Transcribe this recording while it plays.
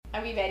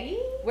Are we ready?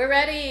 We're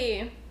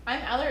ready.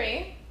 I'm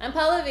Ellery. I'm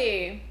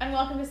Pallavi. And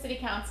welcome to City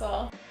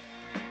Council.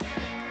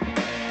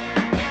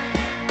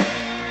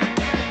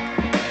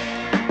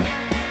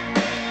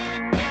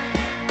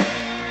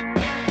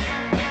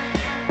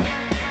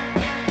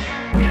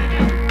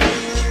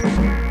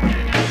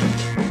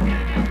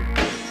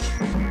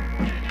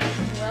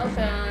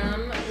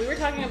 Welcome. We were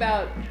talking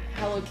about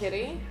Hello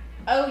Kitty.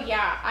 Oh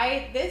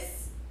yeah,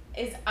 this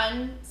is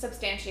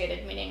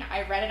unsubstantiated, meaning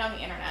I read it on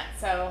the internet,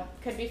 so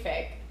could be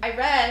fake. I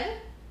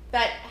read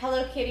that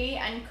Hello Kitty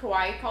and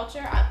kawaii culture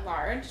at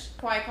large.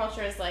 Kawaii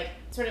culture is like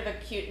sort of a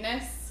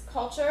cuteness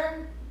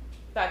culture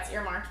that's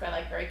earmarked by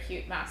like very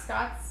cute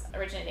mascots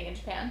originating in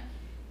Japan.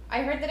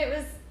 I heard that it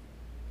was,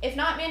 if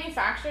not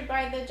manufactured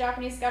by the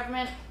Japanese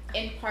government,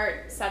 in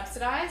part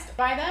subsidized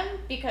by them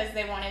because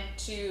they wanted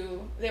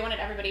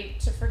everybody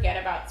to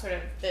forget about sort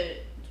of the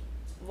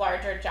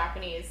larger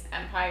Japanese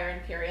empire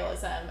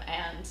imperialism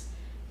and,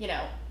 you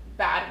know,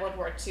 bad World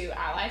War II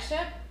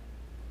allyship.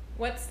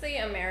 What's the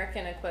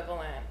American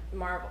equivalent?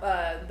 Marvel,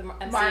 the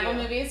MCU. Marvel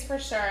movies for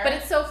sure. But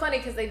it's so funny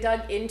because they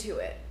dug into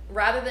it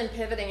rather than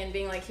pivoting and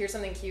being like, here's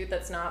something cute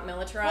that's not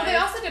militarized. Well, they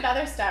also did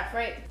other stuff,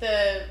 right?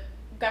 The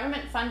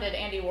government funded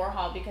Andy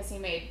Warhol because he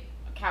made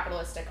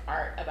capitalistic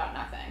art about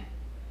nothing.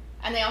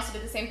 And they also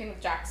did the same thing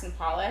with Jackson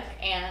Pollock,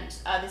 and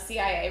the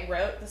CIA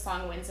wrote the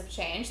song Winds of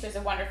Change. There's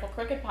a wonderful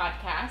Crooked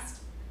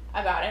podcast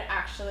about it,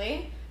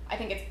 actually. I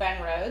think it's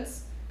Ben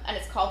Rhodes, and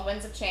it's called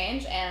Winds of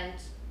Change, and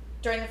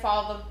during the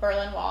fall of the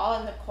Berlin Wall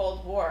and the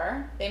Cold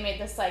War, they made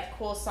this like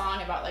cool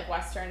song about like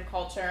Western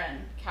culture and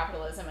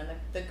capitalism and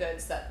the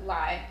goods that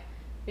lie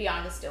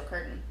beyond the steel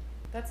curtain.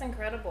 That's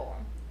incredible.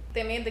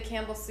 They made the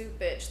Campbell soup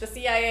bitch. The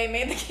CIA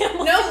made the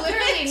Campbell No, soup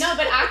literally, bitch. no,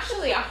 but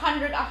actually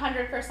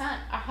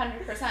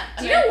 100%.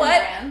 Do you know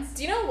what? Brands.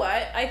 Do you know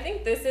what? I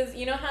think this is,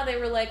 you know how they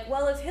were like,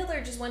 well, if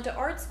Hitler just went to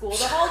art school,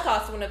 the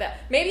Holocaust wouldn't have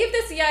happened. Maybe if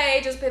the CIA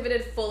just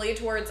pivoted fully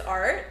towards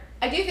art.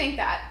 I do think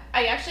that.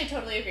 I actually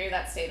totally agree with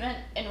that statement,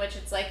 in which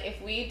it's like,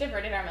 if we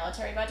diverted our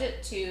military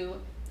budget to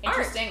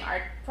interesting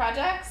art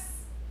projects,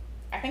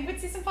 I think we'd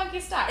see some funky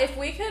stuff. If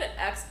we could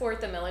export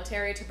the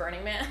military to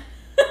Burning Man.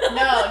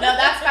 No,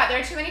 that's bad. There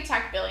are too many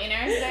tech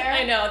billionaires there.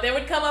 I know. They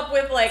would come up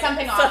with like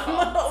something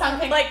awful.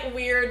 Something like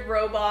weird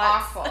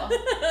robots. Awful.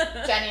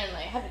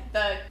 Genuinely.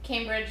 The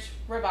Cambridge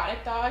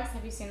robotic dogs,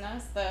 have you seen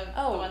those? The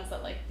ones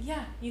that like...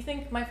 Yeah. You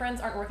think my friends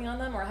aren't working on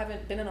them or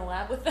haven't been in a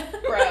lab with them?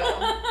 Bro.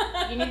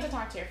 You need to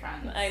talk to your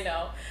friends. I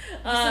know.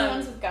 You seen the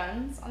ones with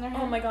guns on their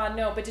head? Oh my god,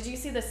 no. But did you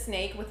see the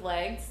snake with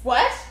legs?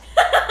 What?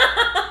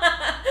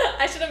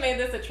 I should have made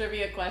this a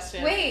trivia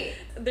question. Wait.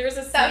 There's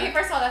a snake... Okay,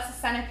 first of all, that's a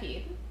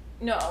centipede.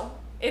 No.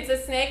 It's a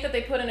snake that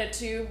they put in a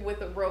tube with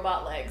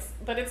robot legs.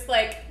 But it's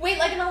like... Wait,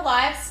 like an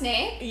alive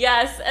snake?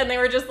 Yes, and they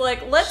were just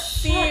like, let's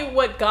see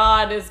what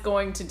God is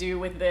going to do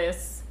with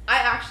this. I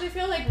actually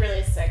feel like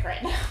really sick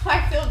right now.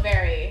 I feel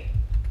very,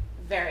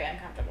 very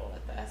uncomfortable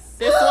with this.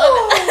 This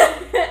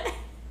one...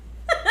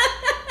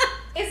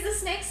 Is the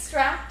snake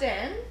strapped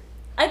in?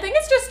 I think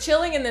it's just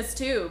chilling in this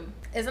tube.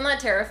 Isn't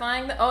that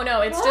terrifying? Oh no,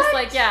 it's just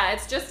like, yeah,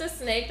 it's just a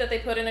snake that they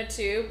put in a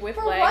tube with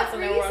legs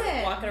and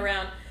they're walking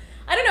around.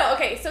 I don't know.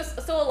 Okay,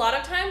 so a lot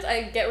of times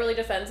I get really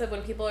defensive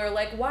when people are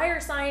like, why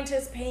are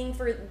scientists paying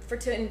for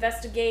to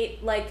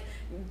investigate like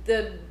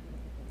the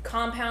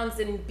compounds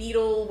in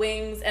beetle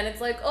wings? And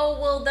it's like, oh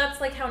well, that's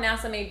like how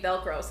NASA made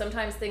Velcro.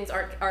 Sometimes things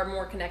are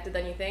more connected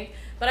than you think.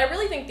 But I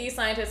really think these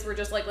scientists were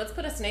just like, let's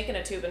put a snake in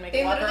a tube and make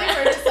it walk around. They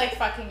literally were just like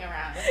fucking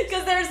around.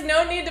 Because there's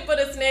no need to put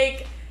a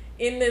snake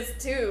in this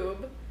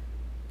tube.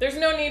 There's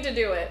no need to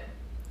do it.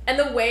 And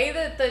the way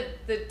that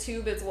the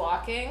tube is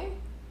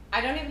walking,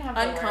 I don't even have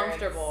the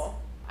uncomfortable. Words.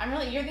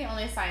 You're the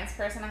only science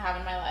person I have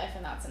in my life,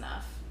 and that's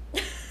enough.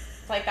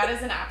 Like, that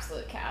is an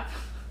absolute cap.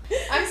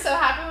 I'm so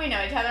happy we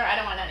know each other. I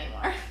don't want any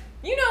more.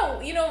 You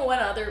know one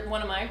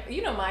of my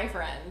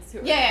friends who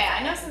are Yeah,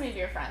 I know some of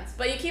your friends.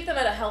 But you keep them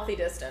at a healthy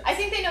distance. I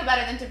think they know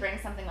better than to bring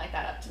something like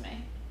that up to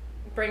me.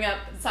 Bring up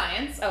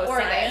science. Oh,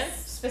 or science?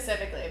 This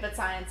specifically, but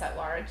science at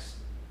large.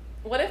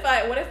 What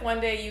if one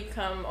day you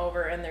come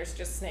over and there's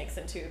just snakes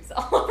and tubes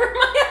all over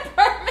my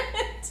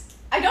apartment?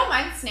 I don't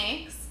mind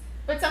snakes.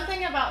 But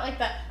something about like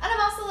and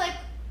I'm also like,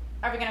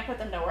 are we gonna put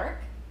them to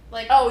work?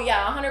 Like, oh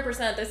yeah,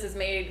 100%. This is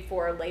made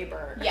for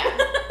labor. Yeah,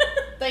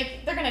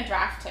 like they're gonna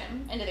draft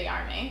him into the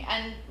army,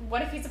 and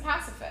what if he's a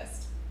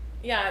pacifist?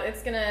 Yeah,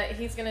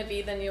 he's gonna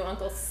be the new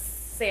Uncle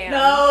Sam.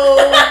 No,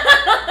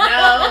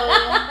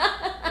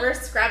 we're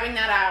scrubbing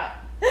that out.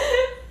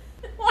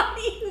 Why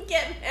do you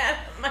get mad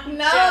at my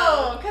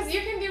No, because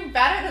you can do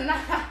better than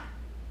that.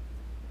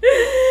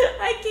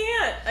 I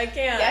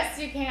can't. Yes,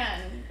 you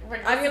can.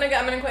 I'm gonna go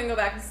and go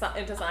back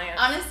into science.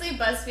 Honestly,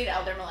 BuzzFeed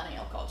elder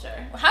millennial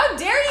culture. How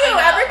dare you?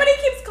 Everybody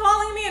keeps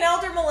calling me an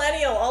elder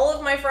millennial. All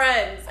of my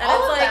friends. And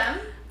all of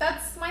them.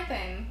 That's my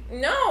thing.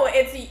 No,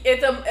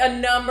 it's a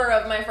number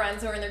of my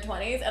friends who are in their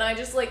 20s, and I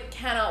just like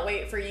cannot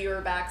wait for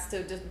your backs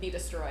to just be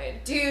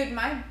destroyed. Dude,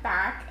 my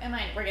back and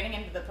we're getting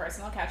into the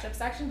personal catch-up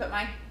section, but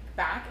my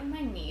back and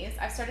my knees,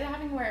 I've started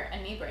having to wear a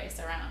knee brace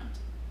around.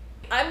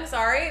 I'm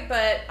sorry,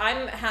 but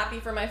I'm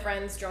happy for my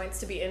friends' joints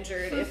to be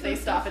injured if they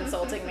stop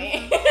insulting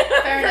me.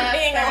 Fair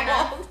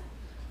enough.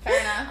 Fair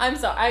enough. I'm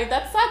sorry.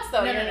 That sucks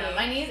though. No.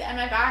 My knees and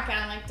my back, and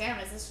I'm like, damn,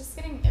 is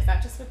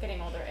that just what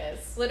getting older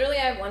is? Literally,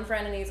 I have one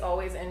friend, and he's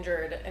always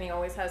injured, and he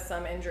always has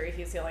some injury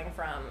he's healing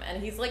from,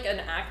 and he's like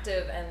an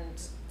active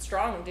and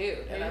strong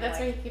dude. Maybe that's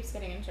why he keeps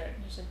getting injured.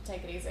 You should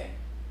take it easy.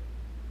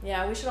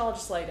 Yeah, we should all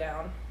just lay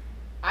down.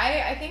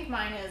 I think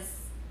mine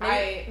is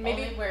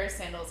maybe only wear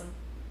sandals and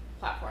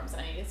platforms,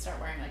 and I need to start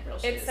wearing like real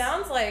shoes. It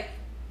sounds like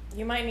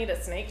you might need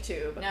a snake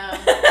tube. No.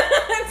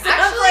 It sounds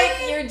Actually,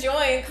 like your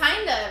joints.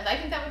 Kind of. I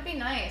think that would be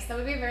nice. That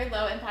would be a very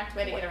low impact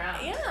way to get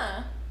around.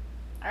 Yeah.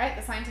 All right,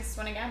 the scientists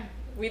won again.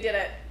 We did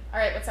it. All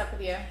right, what's up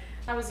with you?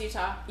 How was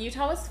Utah?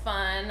 Utah was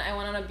fun. I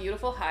went on a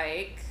beautiful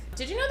hike.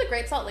 Did you know the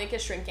Great Salt Lake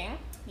is shrinking?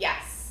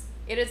 Yes.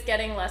 It is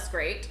getting less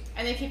great.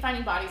 And they keep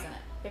finding bodies in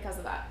it because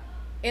of that.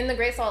 In the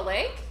Great Salt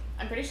Lake?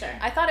 I'm pretty sure.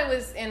 I thought it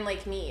was in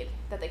Lake Mead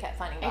that they kept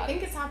finding bodies. I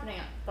think it's happening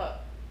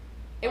but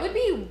it would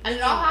be... And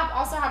it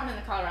also happened in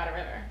the Colorado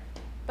River.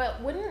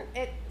 But wouldn't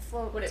it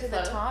float to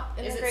the top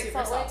in the Great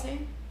Salt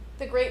Lake?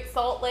 The Great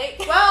Salt Lake?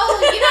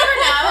 Well, you never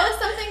know.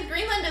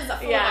 Greenland is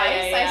full of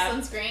ice.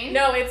 Iceland's green.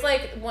 No, it's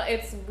like,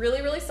 it's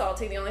really, really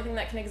salty. The only thing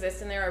that can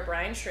exist in there are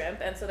brine shrimp,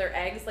 and so their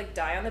eggs like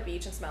die on the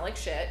beach and smell like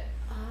shit.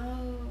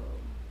 Oh.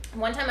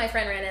 One time my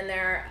friend ran in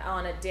there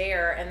on a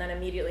dare and then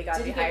immediately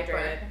got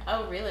dehydrated.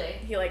 Oh, really?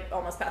 He like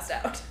almost passed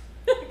out.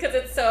 Because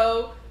it's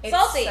so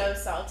salty.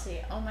 It's so salty.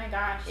 Oh my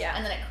gosh. Yeah.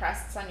 And then it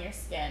crusts on your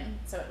skin.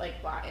 So it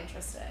like, wow,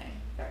 interesting.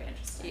 Very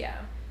interesting. Yeah.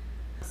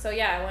 So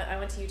yeah, I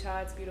went to Utah.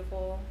 It's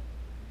beautiful.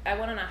 I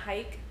went on a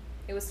hike.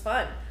 It was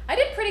fun. I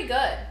did pretty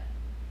good.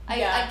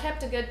 I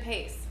kept a good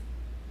pace.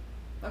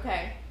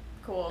 Okay.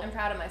 Cool. I'm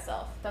proud of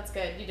myself. That's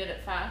good. You did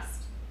it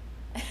fast.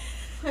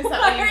 Is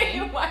that what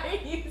you mean? Why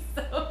are you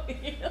so...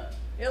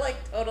 You're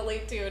like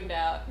totally tuned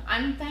out.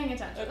 I'm paying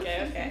attention.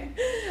 Okay.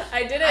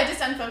 I did it. I just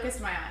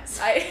unfocused my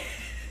eyes.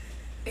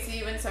 So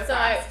you went so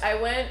fast. So I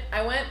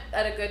went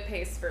at a good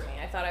pace for me.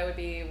 I thought I would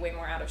be way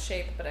more out of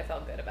shape, but I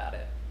felt good about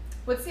it.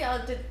 Is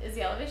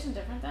the elevation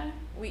different then?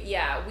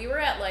 We were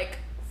at like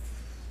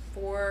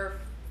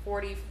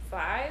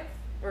 445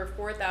 or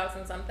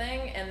 4,000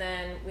 something, and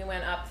then we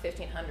went up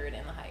 1,500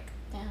 in the hike.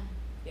 Damn.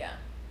 Yeah.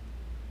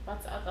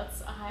 That's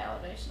a high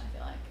elevation, I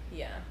feel like.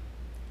 Yeah.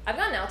 I've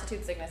gotten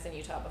altitude sickness in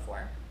Utah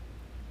before.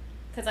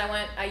 Because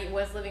I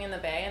was living in the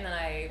Bay, and then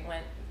I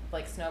went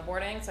like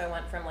snowboarding, so I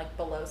went from like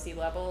below sea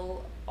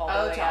level all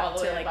the way up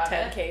to like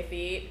 10K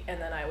feet,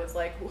 and then I was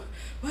like,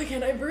 why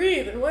can't I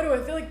breathe, and why do I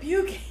feel like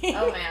puking?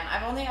 Oh man,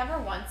 I've only ever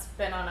once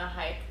been on a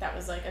hike that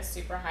was like a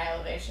super high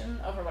elevation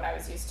over what I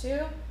was used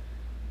to,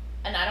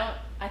 and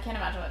I can't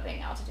imagine what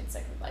being altitude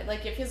sick would like.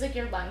 Like it feels like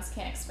your lungs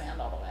can't expand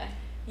all the way.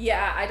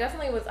 Yeah, I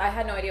definitely was. I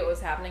had no idea what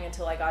was happening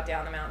until I got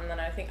down the mountain. Then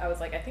I think that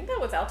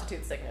was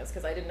altitude sickness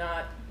because I did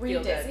not Were feel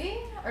you dizzy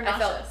good. or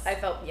nauseous? I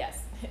felt yes.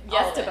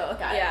 Yes to both.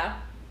 Got yeah.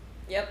 It.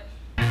 Yep.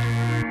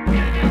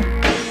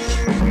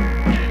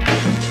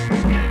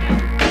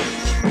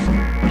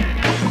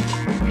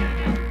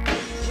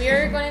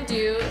 We're going to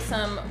do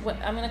what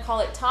I'm going to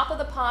call it top of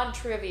the pod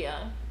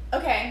trivia.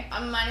 Okay,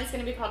 mine is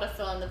going to be called a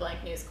fill in the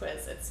blank news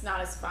quiz. It's not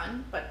as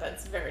fun, but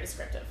that's very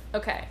descriptive.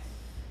 Okay.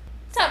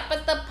 Top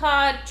of the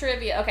pod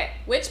trivia. Okay.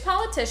 Which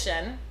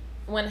politician,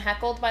 when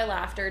heckled by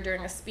laughter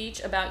during a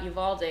speech about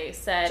Uvalde,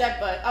 said, Jeb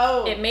Bush.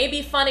 Oh. It may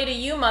be funny to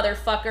you,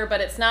 motherfucker,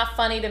 but it's not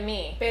funny to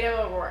me. Beto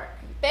O'Rourke.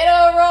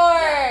 Beto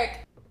O'Rourke!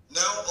 Yeah.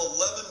 Now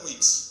 11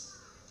 weeks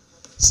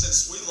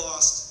since we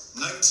lost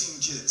 19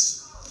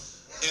 kids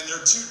and their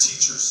 2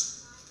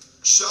 teachers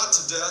shot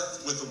to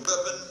death with a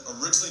weapon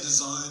originally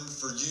designed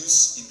for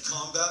use in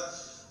combat,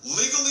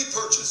 legally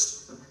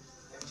purchased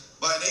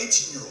by an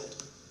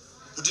 18-year-old.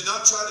 Who did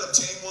not try to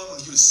obtain one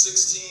when he was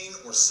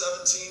 16 or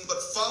 17, but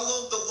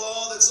followed the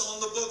law that's on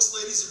the books,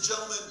 ladies and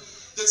gentlemen,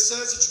 that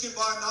says that you can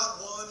buy not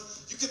one,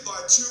 you can buy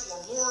 2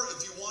 or more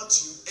if you want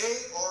to,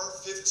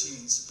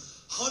 AR-15s,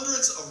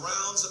 hundreds of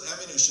rounds of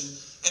ammunition,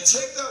 and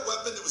take that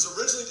weapon that was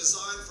originally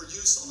designed for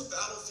use on the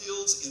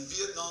battlefields in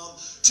Vietnam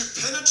to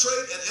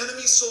penetrate an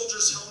enemy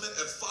soldier's helmet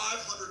at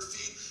 500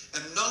 feet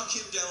and knock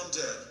him down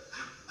dead.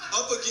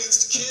 Up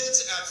against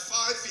kids at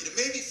 5 feet. It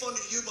may be funny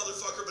to you,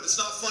 motherfucker, but it's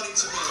not funny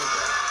to me,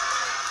 okay?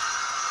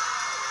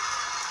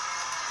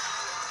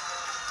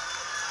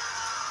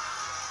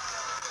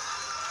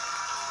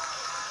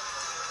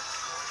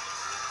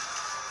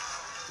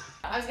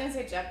 I was gonna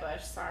say Jeb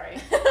Bush, sorry.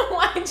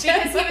 Why Jeb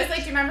Because he was like,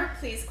 do you remember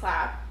Please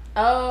Clap?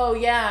 Oh,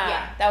 yeah.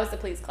 Yeah. That was the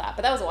Please Clap,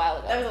 but that was a while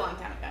ago. That was a long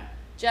time ago.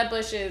 Jeb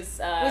Bush is was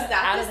that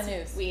out this of the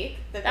news. Week?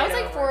 That was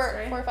like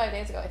 4 or 5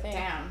 days ago, I think.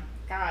 Damn.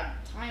 God,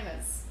 time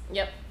is...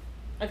 Yep.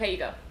 Okay, you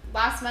go.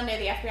 Last Monday,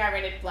 the FBI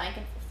raided blank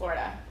in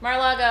Florida.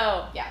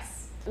 Mar-a-Lago.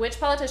 Yes. Which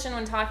politician,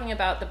 when talking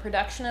about the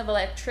production of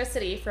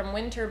electricity from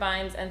wind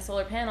turbines and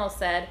solar panels,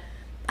 said,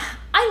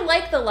 I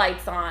like the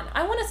lights on.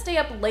 I want to stay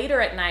up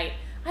later at night.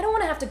 I don't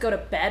want to have to go to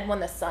bed when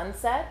the sun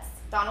sets.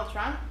 Donald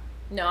Trump?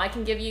 No, I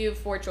can give you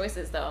 4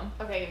 choices, though.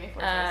 Okay, give me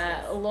 4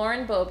 choices.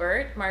 Lauren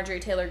Boebert, Marjorie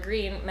Taylor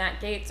Greene, Matt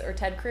Gaetz, or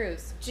Ted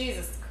Cruz.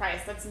 Jesus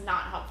Christ, that's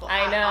not helpful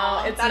I know, at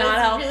all. it's that not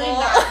is helpful. really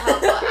not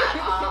helpful at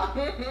all.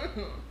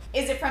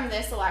 Is it from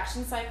this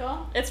election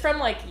cycle? It's from,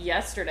 like,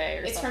 yesterday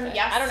or something. It's from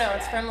yesterday. I don't know.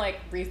 It's from, like,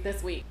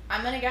 this week.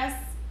 I'm going to guess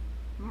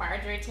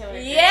Marjorie Taylor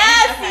Greene.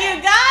 Yes, okay.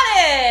 you got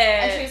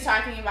it! And she was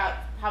talking about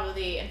probably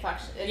the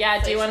Inflation do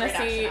you want to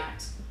Reduction see?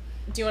 Act.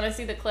 Do you want to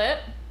see the clip?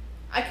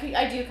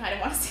 I do kind of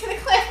want to see the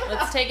clip.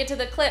 Let's take it to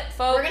the clip,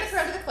 folks. We're going to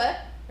throw to the clip.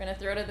 We're going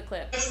to throw to the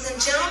clip. Ladies and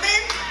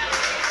gentlemen,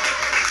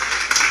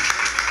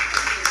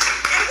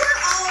 and we're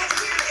all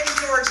here in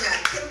Georgia.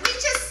 Can we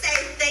just say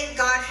thank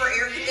God for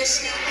air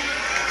conditioning?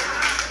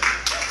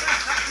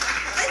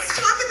 Let's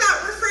talk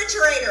about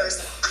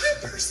refrigerators.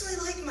 I personally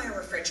like my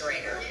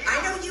refrigerator.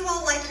 I know you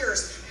all like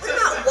yours. What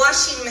about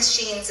washing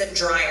machines and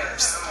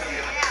dryers?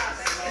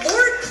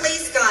 Lord,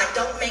 please God,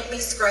 don't make me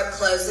scrub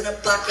clothes in a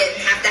bucket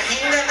and have to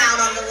hang them out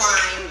on the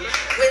line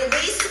when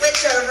we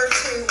switch over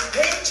to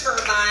wind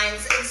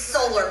turbines and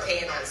solar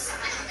panels.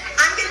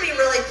 I'm going to be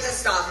really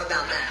pissed off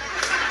about that.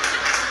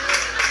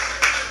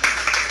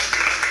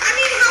 I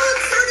mean, how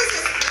absurd is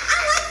this? I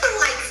like the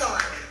lights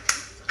on.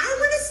 I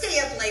want to stay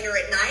up later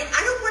at night.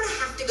 I don't want to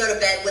have to go to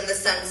bed when the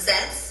sun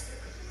sets.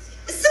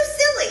 It's so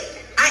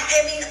silly.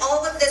 I mean,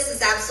 all of this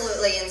is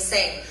absolutely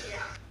insane.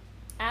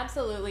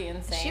 Absolutely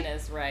insane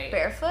is right.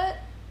 Barefoot?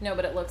 No,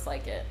 but it looks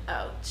like it.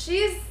 Oh,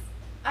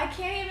 I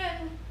can't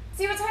even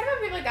see what's hard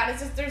about people like that is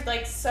just they're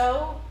like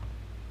so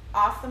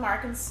off the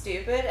mark and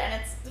stupid, and I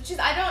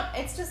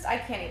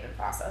can't even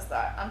process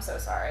that. I'm so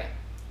sorry.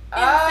 Insane.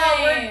 Oh,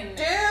 we're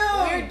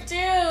doomed. We're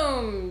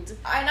doomed.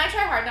 And I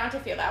try hard not to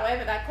feel that way,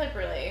 but that clip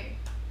really,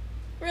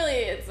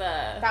 it's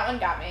that one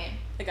got me.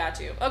 I got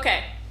you.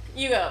 Okay,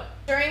 you go.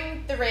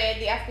 During the raid,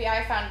 the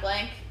FBI found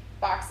blank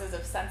boxes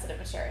of sensitive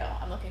material.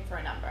 I'm looking for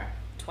a number.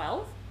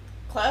 12?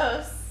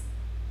 Close.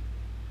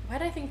 Why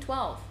did I think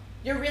 12?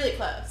 You're really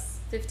close.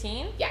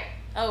 15? Yeah.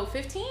 Oh,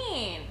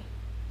 15.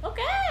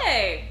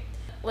 Okay.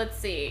 Let's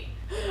see.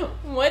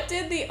 What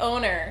did the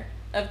owner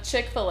of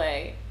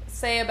Chick-fil-A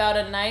say about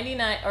a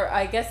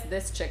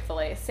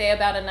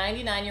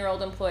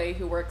 99-year-old employee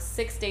who works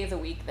 6 days a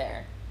week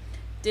there?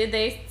 Did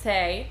they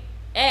say,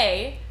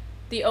 A,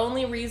 the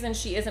only reason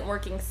she isn't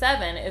working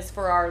 7 is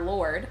for our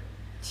Lord?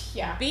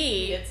 Yeah.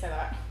 B, you did say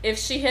that. If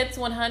she hits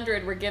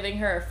 100, we're giving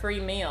her a free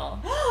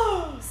meal.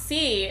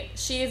 C,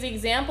 she is the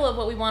example of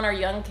what we want our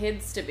young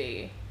kids to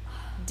be.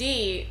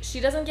 D, she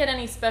doesn't get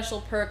any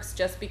special perks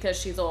just because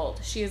she's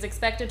old. She is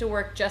expected to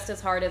work just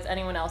as hard as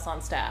anyone else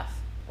on staff.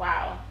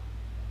 Wow.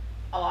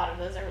 A lot of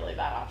those are really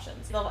bad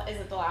options. Is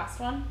it the last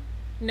one?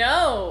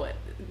 No.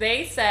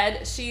 They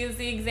said she is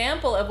the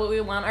example of what we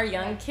want our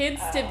young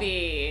kids to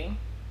be.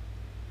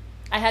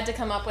 I had to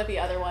come up with the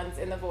other ones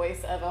in the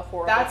voice of a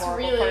horrible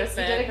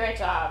person. You did a great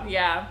job.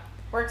 Yeah.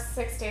 Works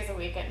 6 days a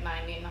week at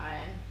 99.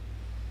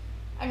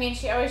 I mean,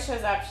 she always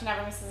shows up. She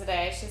never misses a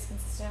day. She's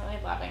consistently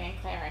loving and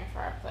caring for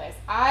our place.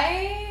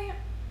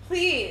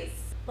 Please,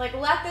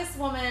 let this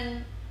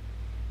woman,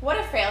 what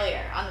a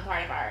failure on the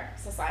part of our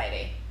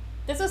society.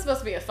 This was supposed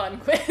to be a fun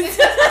quiz. This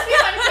was supposed to be a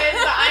fun quiz,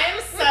 but I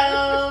am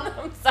so...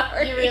 I'm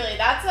sorry.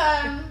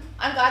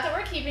 I'm glad that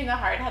we're keeping the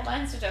hard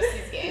headlines to just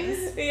these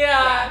games.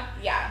 Yeah.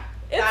 Yeah.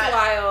 It's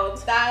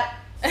wild.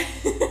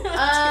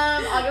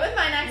 I'll go with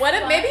my next one.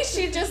 Maybe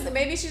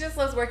she just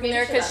loves working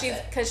there because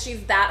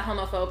she's that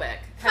homophobic.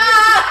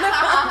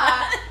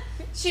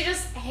 She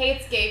just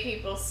hates gay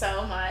people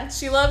so much.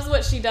 She loves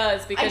what she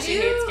does because she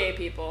hates gay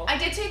people. I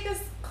did take this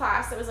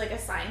class that was like a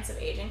science of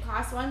aging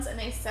class once, and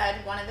they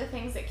said one of the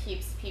things that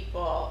keeps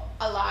people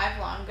alive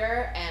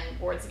longer and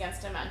wards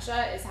against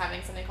dementia is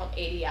having something called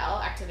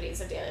ADL, activities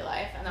of daily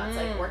life, and that's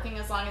like working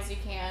as long as you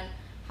can,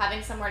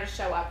 having somewhere to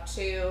show up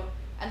to,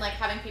 and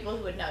having people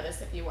who would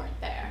notice if you weren't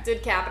there.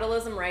 Did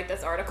capitalism write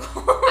this article?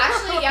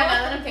 Actually, yeah,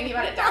 now that I'm thinking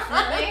about it,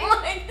 definitely.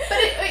 But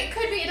it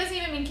could be, it doesn't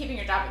even mean keeping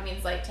your job, it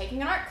means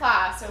taking an art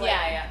class or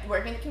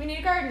working in the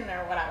community garden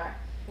or whatever.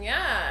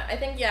 Yeah, I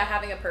think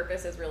having a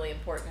purpose is really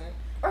important.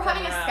 Or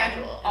having a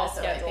schedule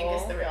also, I think,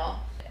 is the real.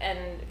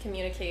 And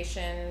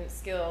communication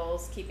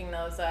skills, keeping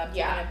those up,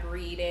 keeping up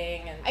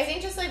reading. And I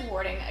think just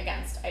warding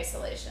against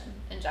isolation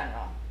in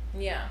general.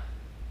 Yeah.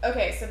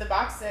 Okay, so the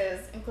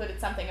boxes included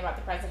something about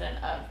the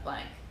president of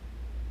blank.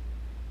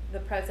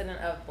 The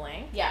president of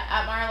blank? Yeah,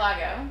 at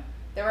Mar-a-Lago,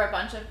 there were a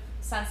bunch of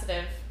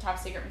sensitive top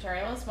secret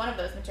materials. One of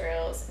those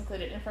materials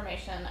included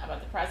information about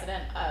the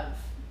president of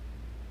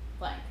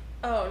blank.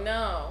 Oh,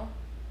 no.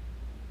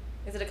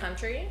 Is it a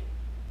country?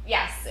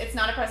 Yes, it's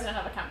not a president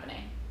of a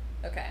company.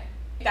 Okay.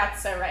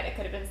 That's so right. It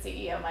could have been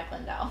CEO Mike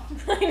Lindell.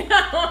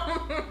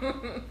 I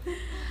know.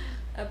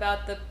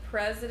 About the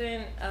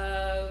president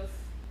of...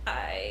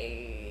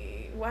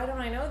 Why don't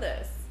I know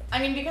this? I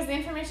mean, because the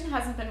information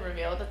hasn't been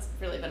revealed. It's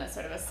really been a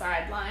sort of a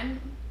sideline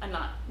and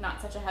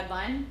not such a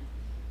headline.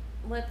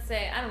 Let's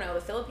say, I don't know,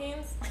 the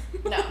Philippines?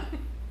 No.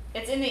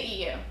 It's in the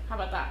EU. How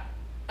about that?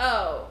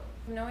 Oh,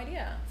 no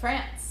idea.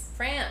 France.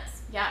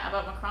 Yeah,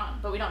 about Macron,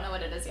 but we don't know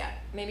what it is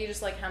yet. Maybe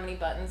just how many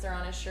buttons are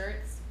on his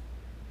shirts?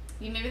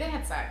 Maybe they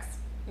had sex.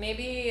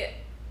 Maybe,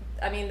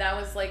 I mean, that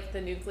was like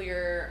the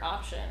nuclear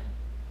option.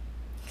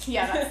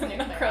 Yeah, that's the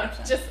nuclear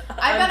option. Just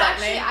I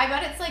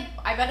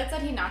bet it's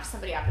that he knocked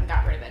somebody up and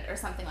got rid of it or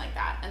something like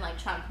that, and like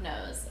Trump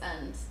knows,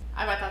 and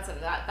I bet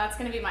that's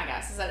gonna be my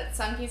guess, is that it's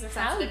some piece of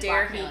sensitive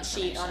blackmail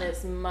information. How dare he cheat on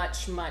his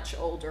much, much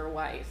older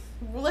wife?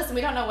 Well, listen,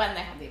 we don't know when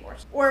they had the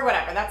abortion. Or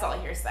whatever, that's all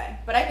hearsay.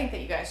 But I think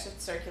that you guys should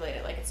circulate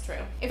it like it's true.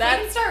 If we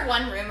can start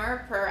one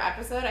rumor per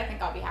episode, I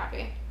think I'll be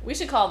happy. We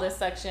should call this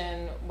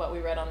section what we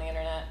read on the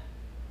internet.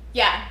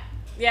 Yeah.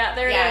 Yeah,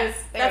 there it is.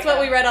 That's what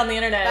we read on the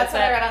internet. That's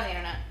what I read on the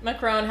internet.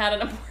 Macron had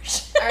an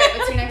abortion. All right,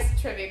 what's your next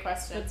trivia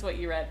question? That's what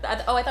you read. I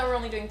thought we were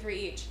only doing 3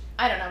 each.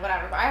 I don't know,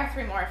 whatever. But I have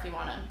 3 more if you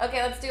want them.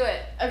 Okay, let's do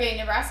it. Okay,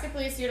 Nebraska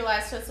police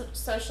utilized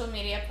social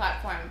media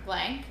platform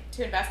blank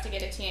to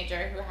investigate a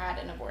teenager who had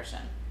an abortion.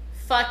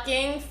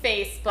 Fucking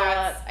Facebook.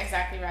 That's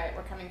exactly right.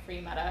 We're coming for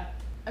you, Meta.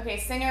 Okay,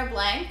 singer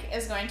blank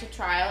is going to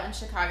trial in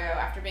Chicago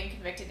after being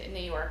convicted in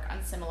New York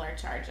on similar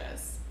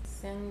charges.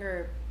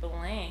 Singer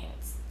blank.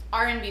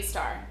 R&B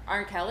star.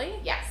 R. Kelly?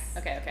 Yes.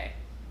 Okay.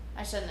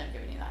 I shouldn't have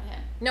given you that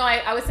hint. No,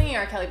 I was thinking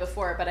R. Kelly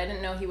before, but I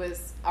didn't know he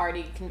was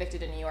already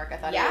convicted in New York. I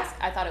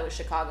thought it was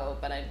Chicago,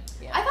 but I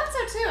thought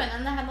so too, and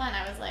then the headline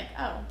I was like,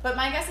 oh. But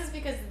my guess is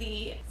because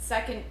the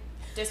 2nd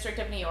District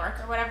of New York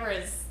or whatever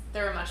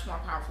they're a much more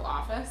powerful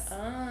office.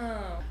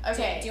 Oh.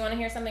 Okay. Do you want to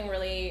hear something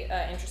really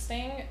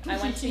interesting? I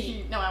went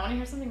to... No, I want to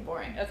hear something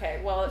boring.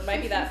 Okay, well, it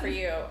might be that for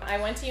you. I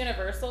went to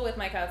Universal with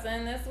my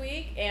cousin this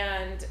week,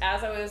 and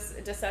as I was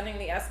descending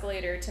the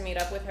escalator to meet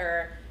up with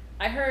her,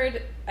 I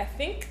heard, I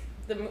think,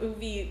 the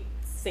movie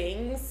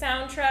Sing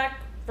soundtrack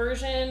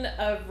version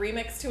of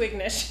Remix to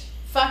Ignition.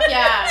 Fuck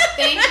yeah.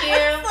 Thank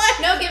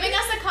you. No, giving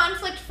us a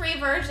conflict-free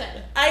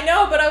version. I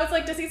know, but I was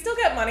like, does he still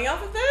get money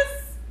off of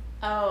this?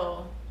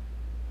 Oh.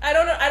 I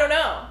don't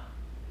know.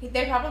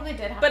 They probably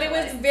did have But it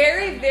was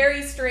very,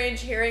 very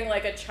strange hearing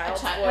like a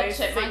child's voice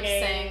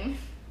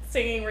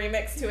singing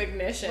Remix to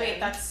Ignition.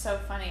 Wait, that's so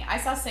funny. I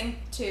saw Sing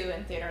 2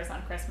 in theaters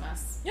on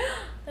Christmas.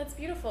 That's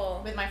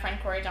beautiful. With my friend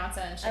Corey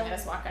Johnson, and she made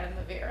us walk out of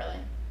the movie early.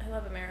 I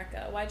love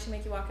America. Why'd she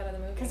make you walk out of the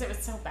movie? Because it was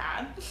so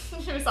bad.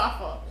 It was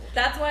awful.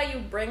 That's why you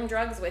bring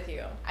drugs with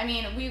you. I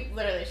mean, we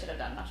literally should have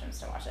done mushrooms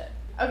to watch it.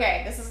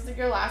 Okay, this is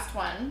your last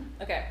one.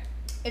 Okay.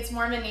 It's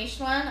more of a niche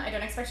one. I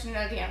don't expect you to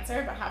know the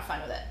answer, but have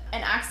fun with it.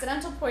 An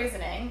accidental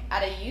poisoning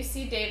at a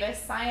UC Davis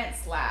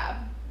science lab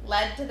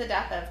led to the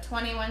death of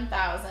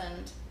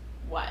 21,000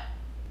 what?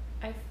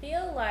 I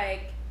feel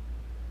like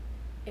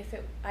if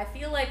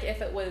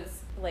it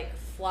was like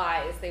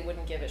flies, they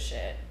wouldn't give a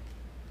shit.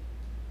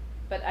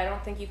 But I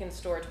don't think you can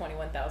store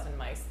 21,000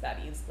 mice that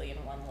easily in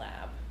one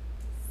lab.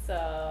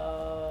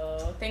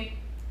 So I think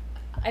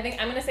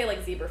I'm gonna say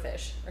like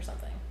zebrafish or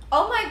something.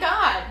 Oh my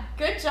god!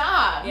 Good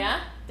job. Yeah?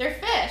 They're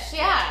fish.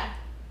 Yeah.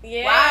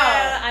 Yeah.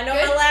 Wow. I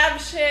know the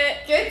lab shit.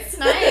 Good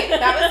snipe.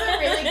 That was a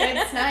really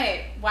good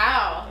snipe.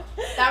 Wow.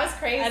 That was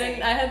crazy.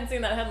 I hadn't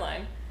seen that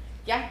headline.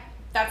 Yeah,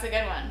 that's a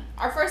good one.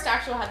 Our first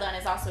actual headline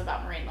is also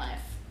about marine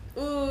life.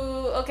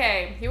 Ooh.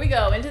 Okay. Here we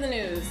go. Into the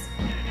news.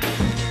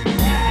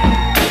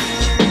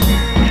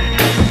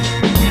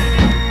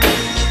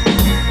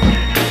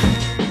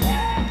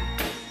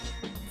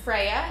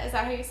 Freya, is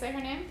that how you say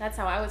her name? That's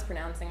how I was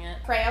pronouncing it.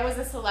 Freya was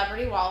a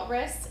celebrity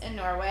walrus in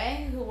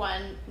Norway who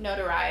won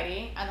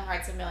notoriety and the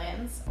hearts of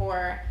millions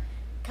for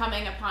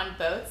coming upon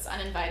boats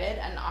uninvited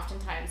and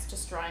oftentimes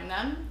destroying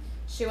them.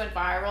 She went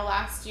viral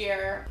last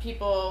year.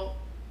 People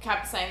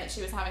kept saying that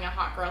she was having a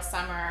hot girl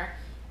summer,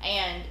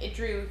 and it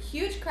drew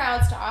huge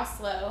crowds to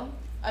Oslo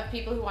of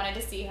people who wanted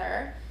to see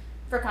her.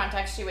 For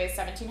context, she weighs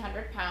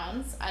 1,700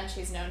 pounds, and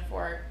she's known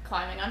for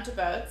climbing onto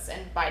boats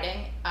and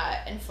biting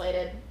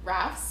inflated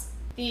rafts.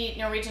 The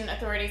Norwegian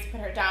authorities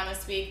put her down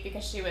this week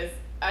because she was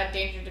a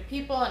danger to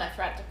people and a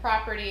threat to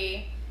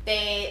property.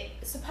 They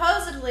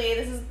supposedly,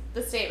 this is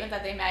the statement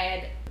that they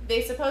made,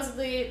 they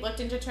supposedly looked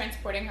into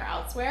transporting her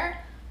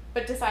elsewhere,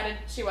 but decided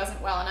she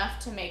wasn't well enough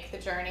to make the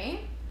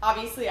journey.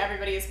 Obviously,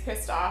 everybody is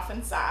pissed off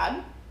and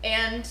sad.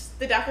 And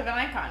the death of an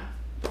icon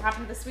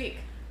happened this week.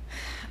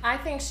 I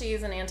think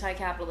she's an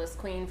anti-capitalist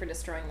queen for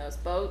destroying those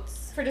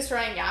boats. For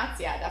destroying yachts,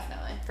 yeah,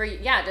 definitely.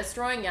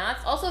 Destroying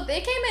yachts. Also,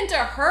 they came into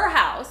her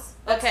house,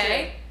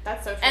 okay?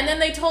 That's so true. And then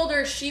they told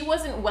her she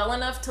wasn't well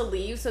enough to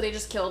leave, so they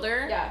just killed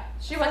her. Yeah,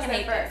 she wasn't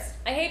at first.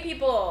 I hate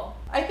people.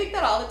 I think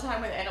that all the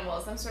time with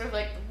animals. I'm sort of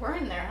like, we're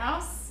in their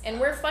house.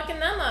 And we're fucking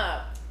them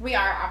up. We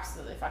are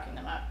absolutely fucking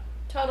them up.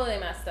 Totally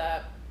messed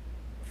up.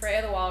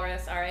 Freya the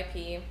Walrus,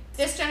 R.I.P.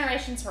 This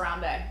generation's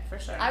Harambe, for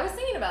sure. I was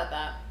thinking about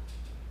that.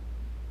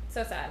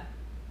 So sad.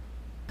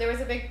 There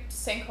was a big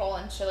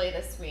sinkhole in Chile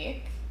this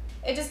week.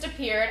 It just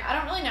appeared. I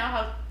don't really know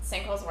how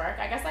sinkholes work.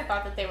 I guess I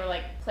thought that they were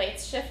like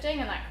plates shifting,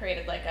 and that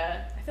created like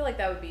a... I feel like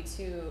that would be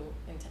too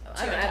intense.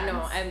 I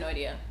have no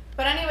idea.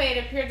 But anyway,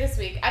 it appeared this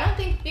week. I don't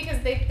think,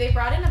 because they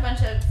brought in a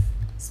bunch of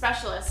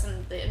specialists,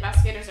 and the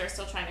investigators are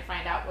still trying to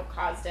find out what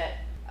caused it.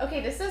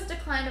 Okay, this says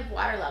decline of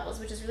water levels,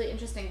 which is really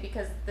interesting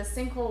because the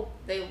sinkhole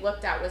they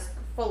looked at was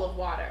full of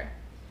water.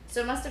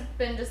 So it must have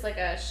been just like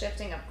a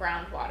shifting of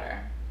groundwater.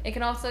 It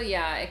can also,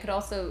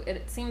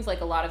 it seems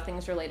like a lot of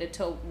things related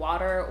to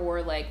water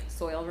or like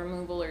soil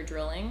removal or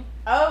drilling.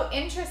 Oh,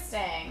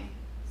 interesting.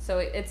 So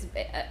it's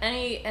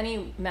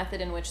any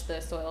method in which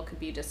the soil could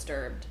be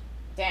disturbed.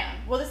 Damn.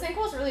 Well, the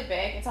sinkhole is really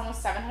big. It's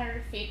almost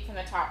 700 feet from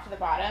the top to the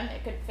bottom.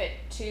 It could fit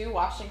 2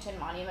 Washington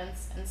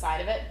monuments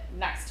inside of it,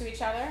 next to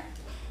each other,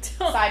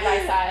 side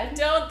by side.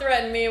 Don't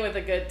threaten me with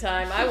a good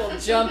time. I will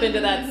jump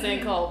into that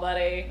sinkhole,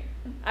 buddy.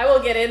 I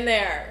will get in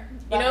there.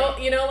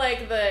 You know,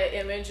 like the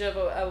image of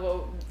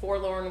a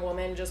forlorn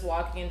woman just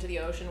walking into the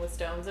ocean with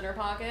stones in her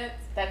pocket.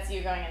 That's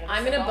you going into the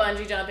I'm sinkhole. gonna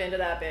bungee jump into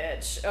that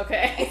bitch.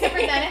 Okay. Except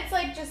for then it's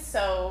like just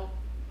so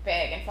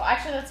big and full.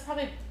 Actually, that's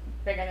probably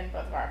bigger than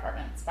both of our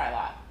apartments by a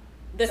lot.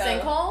 The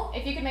sinkhole?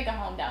 If you could make a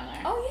home down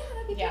there. Oh yeah,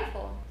 that'd be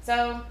beautiful.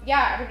 So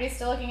yeah, everybody's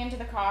still looking into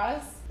the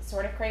cause.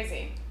 Sort of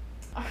crazy.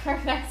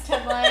 Our next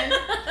headline.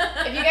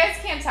 If you guys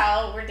can't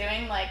tell, we're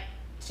doing like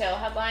chill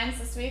headlines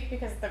this week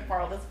because the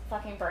world is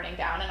fucking burning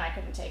down and I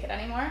couldn't take it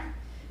anymore.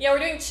 Yeah, we're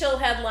doing chill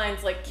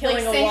headlines like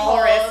killing like a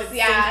walrus.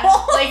 Yeah,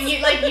 like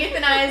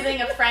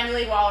euthanizing a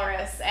friendly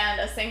walrus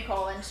and a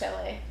sinkhole in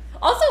Chile.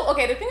 Also,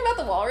 okay, the thing about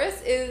the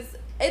walrus is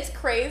it's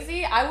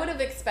crazy. I would have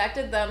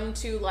expected them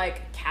to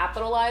like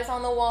capitalize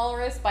on the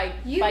walrus by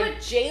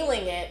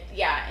jailing it.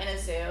 Yeah, in a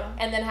zoo.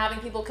 And then having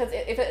people, because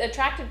if it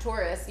attracted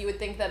tourists, you would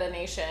think that a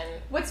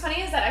nation. What's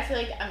funny is that I feel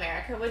like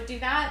America would do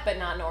that, but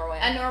not Norway.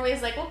 And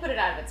Norway's like, we'll put it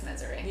out of its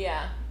misery.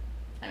 Yeah.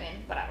 I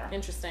mean, whatever.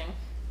 Interesting.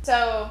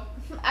 So,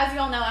 as you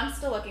all know, I'm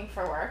still looking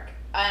for work,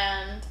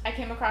 and I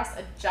came across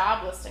a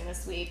job listing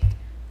this week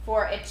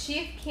for a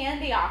chief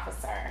candy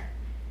officer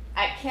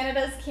at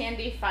Canada's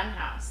Candy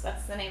Funhouse.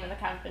 That's the name of the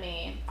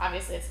company.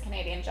 Obviously, it's a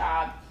Canadian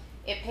job.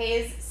 It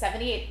pays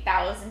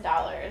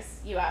 $78,000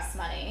 US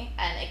money,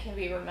 and it can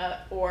be remote,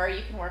 or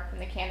you can work from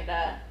the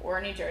Canada or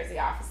New Jersey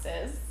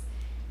offices.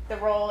 The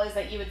role is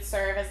that you would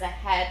serve as a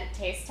head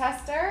taste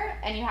tester,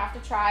 and you have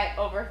to try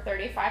over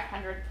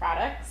 3,500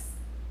 products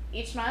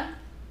each month.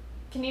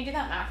 Can you do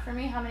that math for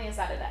me? How many is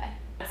that a day?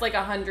 It's like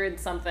 100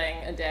 something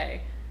a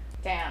day.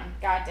 Damn,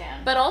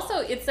 goddamn. But also,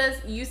 it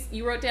says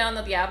you wrote down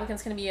that the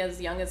applicants can be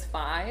as young as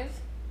 5.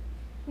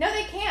 No,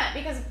 they can't,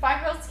 because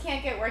 5-year-olds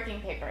can't get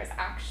working papers,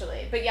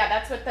 actually. But yeah,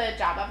 that's what the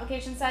job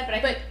application said.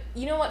 But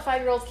you know what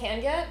 5-year-olds can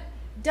get?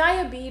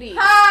 Diabetes.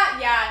 Ha!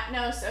 Yeah,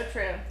 no, so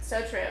true.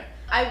 So true.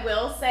 I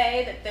will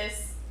say that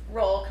this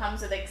role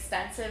comes with an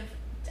extensive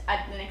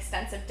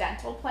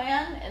dental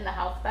plan in the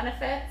health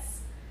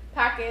benefits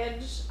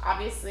package.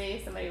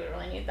 Obviously, somebody would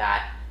really need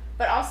that.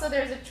 But also,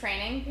 there's a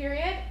training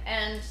period,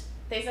 and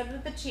they said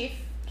that the chief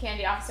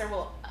candy officer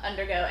will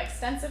undergo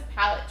extensive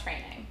palate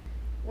training,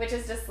 which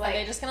is just like... Are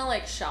they just gonna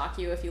like shock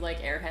you if you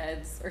like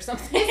Airheads or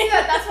something?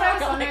 That's what I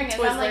was wondering. Like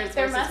is I'm like,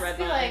 there must Red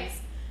be Vines. like...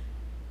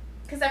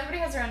 Because everybody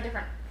has their own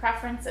different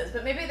preferences,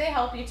 but maybe they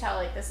help you tell,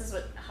 like, this is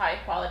what high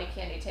quality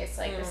candy tastes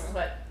like, this is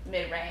what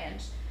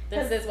mid-range.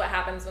 This is what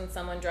happens when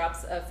someone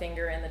drops a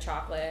finger in the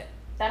chocolate.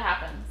 That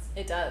happens.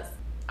 It does.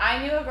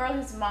 I knew a girl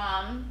whose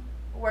mom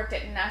worked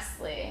at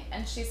Nestle,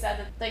 and she said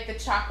that, like, the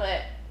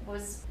chocolate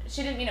was...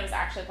 She didn't mean it was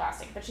actually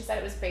plastic, but she said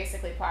it was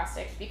basically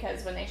plastic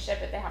because when they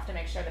ship it, they have to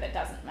make sure that it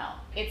doesn't melt.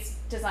 It's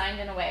designed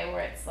in a way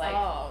where it's like...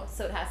 Oh,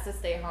 so it has to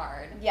stay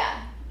hard.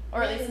 Yeah.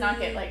 Or at least not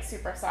get, like,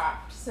 super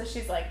soft. So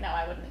she's like, no,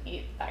 I wouldn't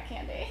eat that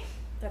candy.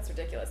 That's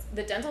ridiculous.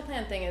 The dental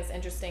plan thing is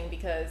interesting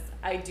because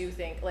I do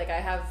think, like, I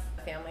have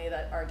a family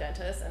that are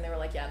dentists, and they were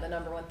like, yeah, the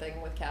number one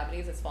thing with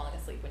cavities is falling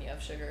asleep when you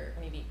have sugar,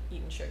 when you've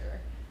eaten sugar,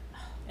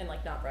 and,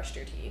 like, not brushed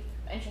your teeth.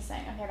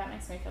 Interesting. Okay, that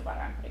makes me feel better.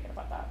 I'm pretty good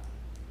about that.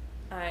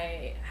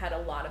 I had a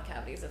lot of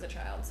cavities as a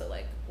child, so,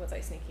 like, was I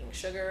sneaking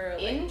sugar?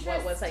 Like,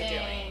 what was I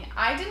doing?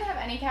 I didn't have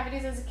any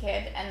cavities as a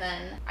kid, and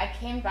then I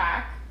came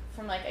back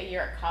from, like, a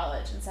year at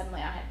college, and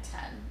suddenly I had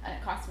 10, and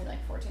it cost me,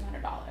 like,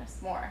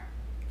 $1,400 more.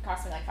 It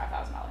cost me, like,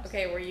 $5,000.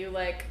 Okay, were you,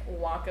 like,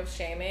 walk of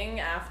shaming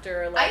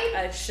after, like,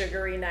 a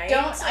sugary night?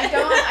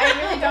 I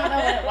really don't know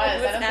what it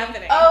was. What's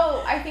happening?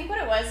 I think what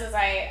it was is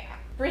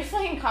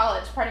briefly in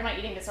college, part of my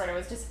eating disorder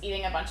was just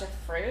eating a bunch of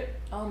fruit.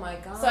 Oh my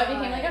god. So I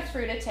became like a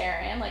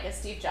fruitarian, like a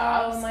Steve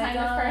Jobs kind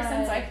of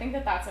person. So I think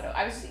that's what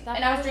I was.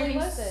 And I was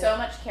drinking so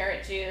much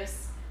carrot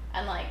juice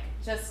and like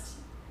just.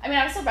 I mean,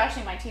 I was still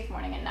brushing my teeth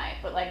morning and night,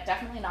 but like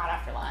definitely not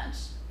after lunch.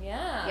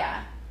 Yeah.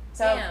 Yeah.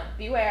 So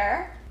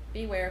beware.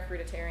 Beware,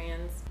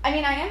 fruitarians. I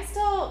mean, I am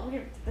still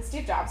the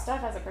Steve Jobs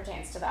stuff as it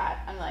pertains to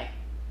that. I'm like,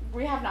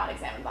 we have not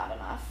examined that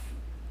enough.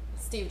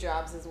 Steve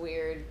Jobs'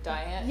 weird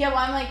diet. Yeah, well,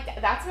 I'm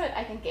like, that's what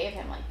I think gave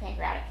him, like,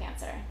 pancreatic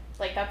cancer.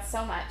 Like, that's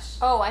so much.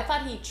 Oh, I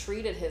thought he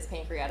treated his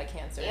pancreatic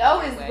cancer.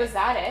 Was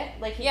that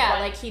it? Like,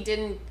 he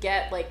didn't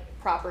get, like,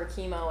 proper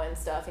chemo and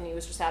stuff, and he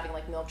was just having,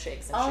 like,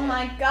 milkshakes and shit. Oh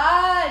my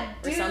god,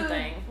 dude. Or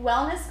something.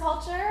 Wellness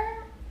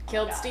culture?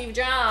 Killed Steve Jobs.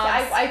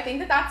 Yeah, I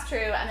think that's true,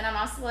 and then I'm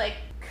also like,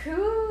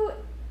 who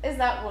is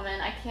that woman?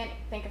 I can't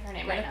think of her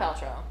name right now. Gwyneth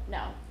Paltrow.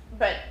 No,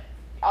 but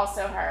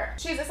also her.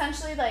 She's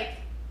essentially, like,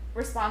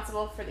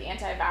 responsible for the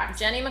anti-vax.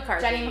 Jenny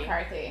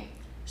McCarthy.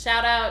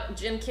 Shout out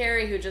Jim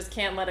Carrey, who just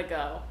can't let it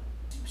go.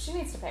 She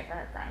needs to pay for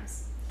her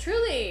crimes.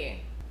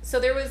 Truly. So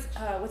there was,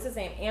 what's his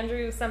name?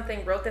 Andrew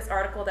something wrote this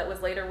article that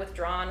was later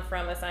withdrawn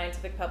from a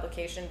scientific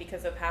publication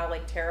because of how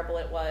like terrible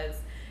it was.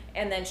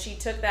 And then she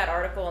took that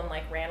article and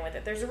like ran with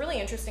it. There's a really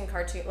interesting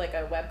cartoon, like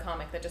a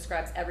webcomic that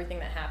describes everything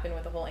that happened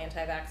with the whole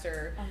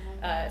anti-vaxxer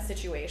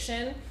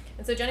situation.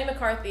 And so Jenny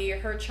McCarthy,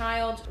 her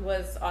child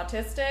was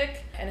autistic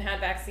and had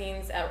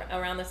vaccines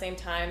around the same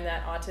time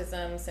that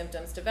autism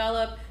symptoms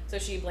develop. So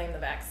she blamed the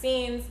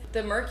vaccines.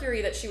 The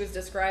mercury that she was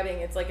describing,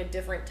 it's like a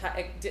different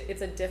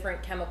it's a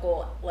different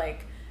chemical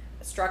like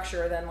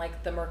structure than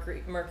like the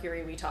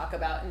mercury we talk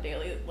about in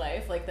daily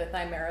life, like the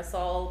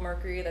thimerosal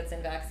mercury that's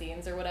in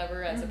vaccines or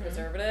whatever as a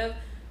preservative.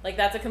 Like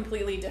that's a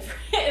completely different,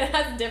 it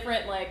has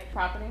different like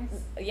properties.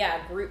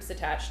 Yeah, groups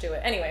attached to it.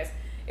 Anyways,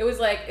 it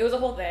was a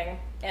whole thing.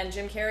 And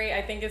Jim Carrey,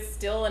 I think, is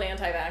still an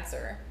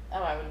anti-vaxxer.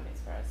 Oh, I wouldn't be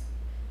surprised.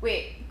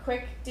 Wait,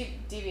 quick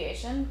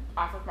deviation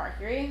off of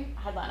mercury.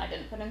 Headline I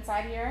didn't put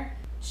inside here.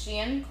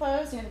 Shein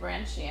clothes, you know the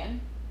brand Shein?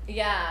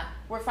 Yeah.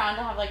 Were found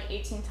to have like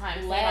 18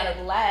 times the amount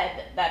of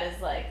lead that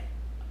is like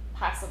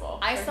passable.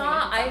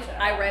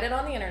 I read it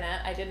on the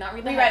internet. I did not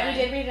read the headline.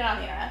 We did read it on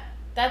the internet.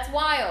 That's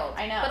wild.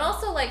 I know. But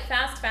also, like,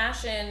 fast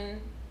fashion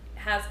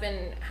has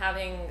been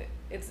having,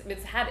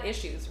 it's had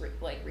issues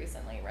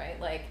recently,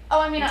 right? Like,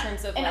 in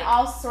terms of in like,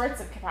 all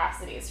sorts of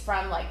capacities,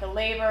 from like the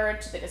labor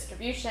to the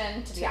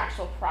distribution to the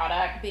actual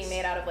product being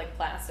made out of like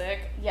plastic.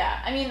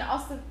 Yeah, I mean,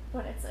 also,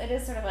 but it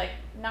is sort of like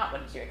not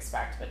what did you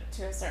expect, but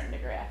to a certain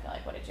degree, I feel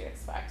like what did you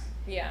expect?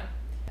 Yeah.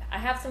 I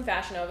have some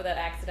Fashion Nova that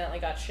accidentally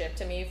got shipped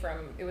to me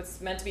it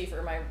was meant to be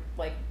for my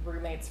like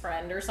roommate's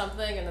friend or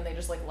something, and then they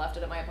just like left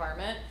it at my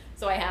apartment.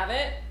 So I have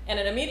it, and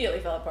it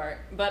immediately fell apart.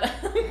 But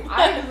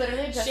I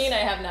literally just Shein I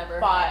have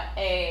never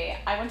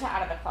I went to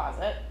Out of the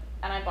Closet,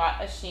 and I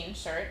bought a Shein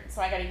shirt.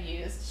 So I got a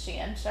used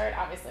Shein shirt.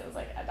 Obviously it was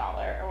like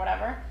 $1 or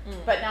whatever.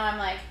 But now I'm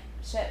like,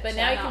 shit. But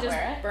now you can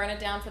just burn it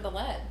down for the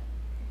lead.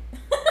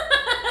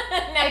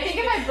 I think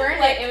if I burned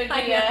like, it would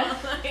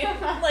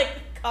be like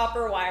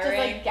copper wiring. Just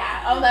like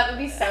gas. Oh, that would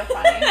be so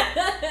funny.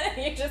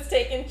 You're just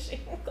taking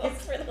shingles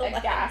for the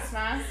lead. Gas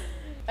mask.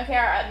 Okay,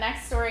 our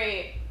next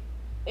story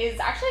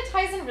actually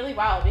ties in really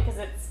well because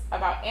it's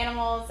about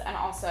animals and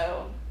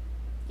also,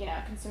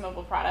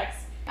 consumable products.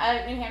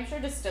 A New Hampshire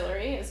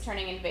distillery is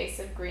turning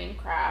invasive green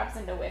crabs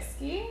into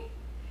whiskey.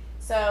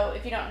 So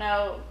if you don't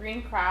know,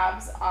 green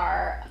crabs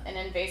are an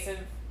invasive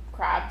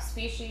crab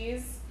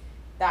species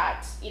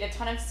that eat a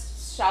ton of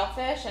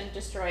shellfish and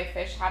destroy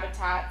fish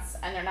habitats,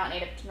 and they're not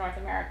native to North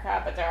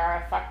America, but there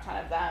are a fuck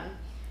ton of them.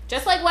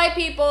 Just like white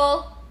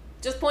people.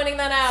 Just pointing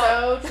that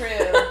out. So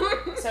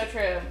true. So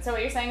true. So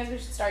what you're saying is we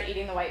should start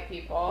eating the white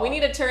people. We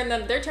need to turn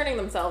them, they're turning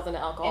themselves into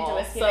alcohol.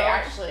 Into whiskey. So.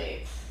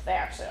 They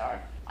actually are.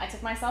 I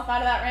took myself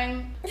out of that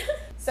ring.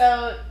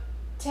 So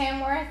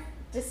Tamworth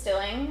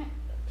Distilling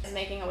is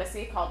making a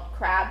whiskey called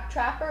Crab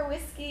Trapper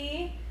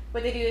Whiskey.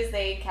 What they do is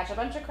they catch a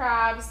bunch of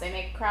crabs, they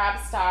make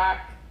crab stock,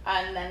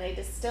 and then they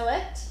distill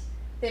it.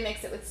 They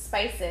mix it with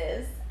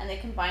spices, and they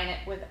combine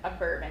it with a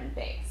bourbon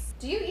base.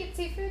 Do you eat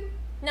seafood?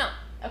 No.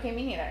 Okay,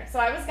 me neither. So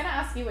I was going to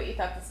ask you what you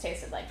thought this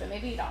tasted like, but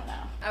maybe you don't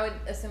know. I would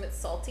assume it's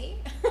salty.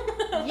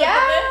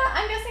 Yeah,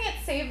 I'm guessing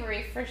it's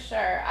savory for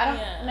sure. I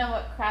don't know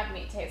what crab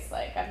meat tastes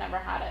like. I've never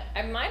had it.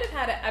 I might have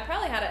had it. I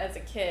probably had it as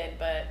a kid,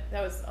 but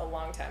that was a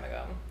long time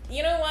ago.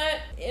 You know what?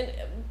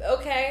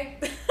 Okay.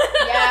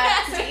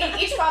 Yeah, so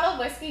each bottle of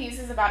whiskey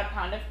uses about a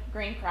pound of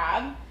green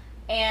crab.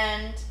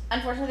 And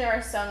unfortunately, there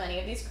are so many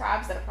of these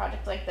crabs that a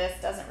project like this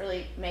doesn't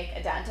really make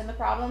a dent in the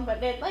problem,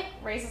 but it like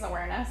raises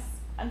awareness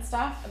and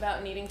stuff.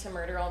 About needing to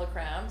murder all the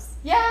crabs?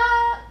 Yeah.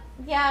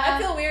 I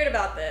feel weird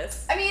about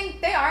this. I mean,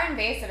 they are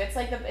invasive. It's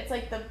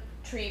like the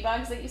tree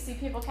bugs that you see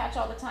people catch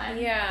all the time.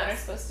 Yeah. That are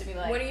supposed to be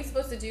like... What are you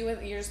supposed to do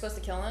with... You're just supposed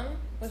to kill them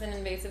with an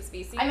invasive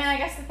species? I mean, I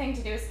guess the thing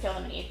to do is kill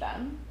them and eat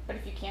them. But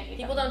if you can't eat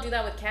People don't do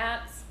that with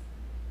cats.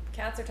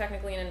 Cats are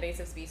technically an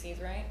invasive species,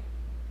 right?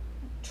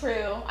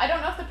 True. I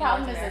don't know if the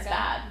problem is as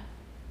bad.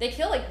 They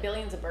kill like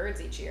billions of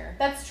birds each year.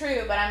 That's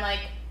true, but I'm like,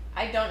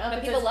 I don't know.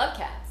 But people love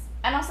cats.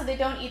 And also, they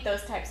don't eat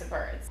those types of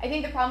birds. I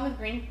think the problem with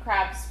green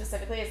crabs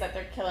specifically is that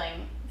they're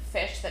killing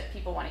fish that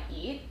people want to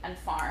eat and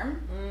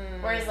farm,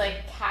 whereas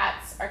like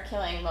cats are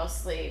killing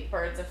mostly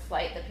birds of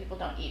flight that people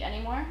don't eat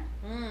anymore.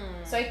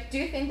 So I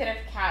do think that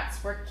if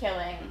cats were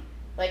killing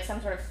like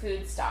some sort of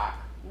food stock,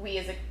 we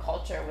as a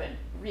culture would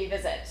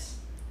revisit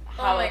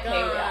how okay we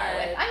are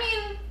with. I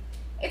mean,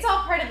 it's all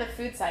part of the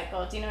food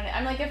cycle. Do you know what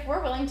I'm like? If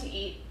we're willing to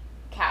eat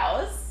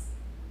cows,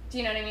 do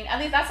you know what I mean? At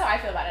least that's how I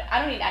feel about it.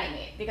 I don't eat any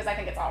meat because I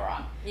think it's all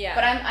wrong. Yeah.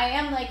 But I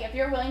am like, if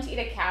you're willing to eat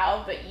a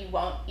cow, but you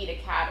won't eat a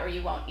cat or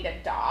you won't eat a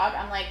dog,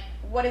 I'm like,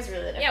 what is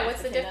really the difference? Yeah,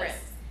 what's the difference?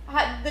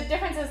 The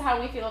difference is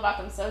how we feel about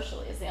them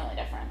socially is the only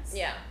difference.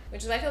 Yeah,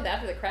 which is I feel bad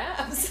for the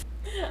crabs.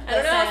 I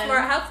don't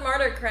know how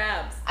smart are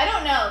crabs. I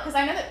don't know, because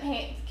I know that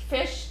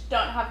fish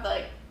don't have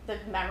the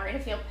memory to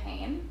feel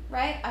pain,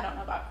 right? I don't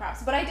know about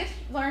crabs. But I did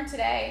learn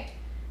today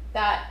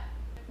that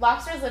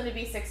lobsters live to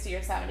be 60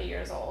 or 70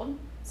 years old,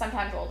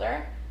 sometimes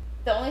older.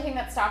 The only thing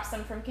that stops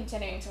them from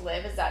continuing to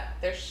live is that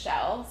their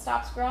shell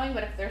stops growing,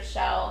 but if their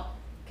shell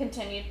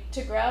continued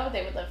to grow,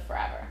 they would live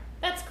forever.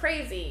 That's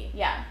crazy.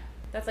 Yeah.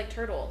 That's like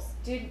turtles.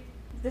 Dude,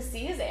 the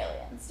sea is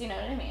aliens. Do you know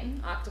what I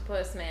mean?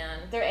 Octopus, man.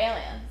 They're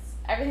aliens.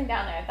 Everything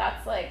down there,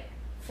 that's like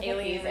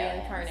alien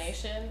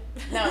reincarnation.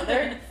 No,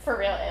 they're for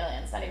real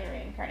aliens, not even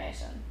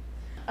reincarnation.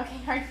 Okay,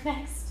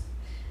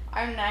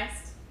 our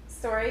next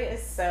story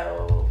is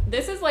so...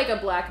 This is like a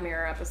Black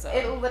Mirror episode.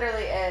 It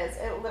literally is.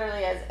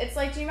 It's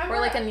like, do you remember... Or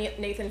like a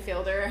Nathan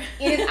Fielder.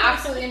 It is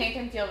absolutely a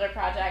Nathan Fielder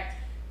project.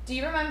 Do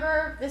you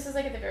remember, this was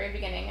like at the very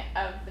beginning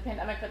of the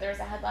pandemic, but there was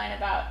a headline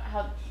about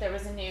how there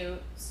was a new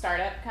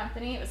startup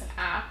company. It was an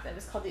app that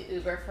was called the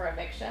Uber for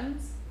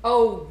evictions.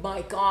 Oh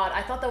my god,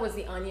 I thought that was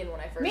The Onion when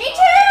I first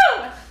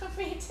saw it.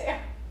 Me too!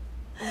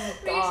 Oh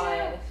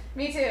god.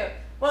 Me too.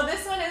 Well,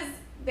 this one is,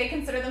 they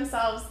consider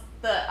themselves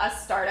a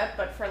startup,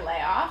 but for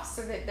layoffs.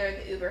 So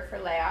they're the Uber for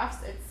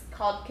layoffs. It's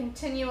called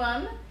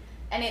Continuum,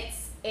 and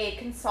it's a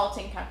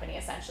consulting company,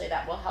 essentially,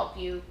 that will help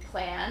you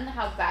plan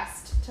how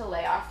best to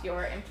lay off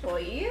your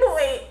employees.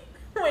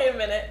 Wait a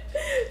minute.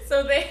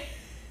 So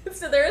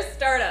they're a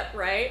startup,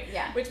 right?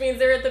 Yeah. Which means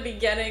they're at the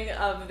beginning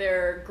of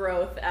their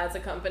growth as a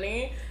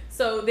company.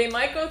 So they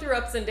might go through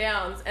ups and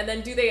downs, and then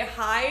do they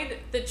hide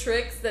the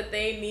tricks that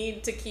they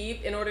need to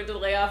keep in order to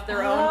lay off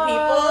their own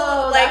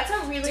people? Like, that's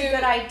a really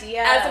good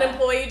idea. As an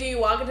employee, do you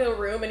walk into a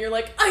room and you're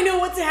like, I know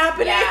what's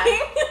happening? Yeah,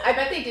 I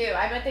bet they do.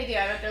 I bet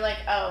they're like,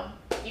 oh,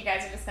 you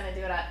guys are just going to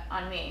do it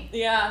on me.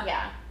 Yeah.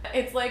 Yeah.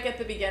 It's like at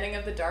the beginning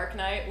of The Dark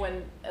Knight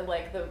when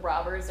like the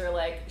robbers are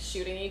like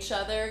shooting each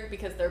other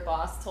because their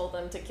boss told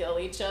them to kill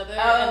each other.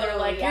 And they're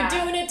like, you're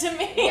doing it to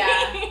me.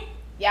 Yeah.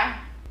 Yeah.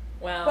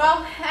 Wow.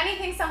 Well,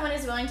 anything someone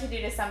is willing to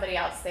do to somebody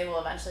else, they will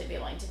eventually be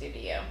willing to do to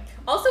you.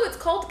 Also, it's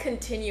called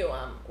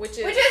Continuum, which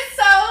is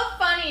so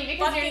funny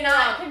because you're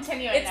not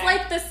continuing. It's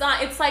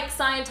like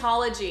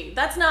Scientology.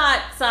 That's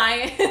not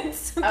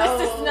science. This is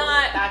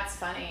not. That's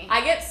funny.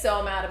 I get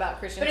so mad about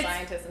Christian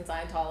Scientists and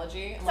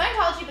Scientology.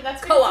 But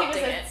that's because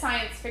he was a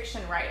science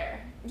fiction writer.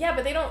 Yeah,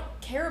 but they don't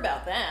care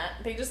about that.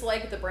 They just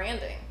like the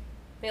branding.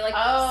 They like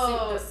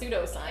the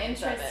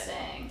pseudoscience of it.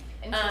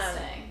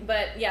 Interesting.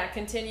 But yeah,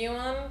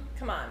 Continuum,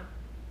 come on.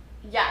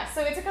 Yeah, so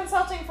it's a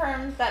consulting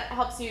firm that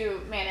helps you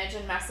manage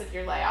and mess with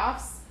your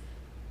layoffs.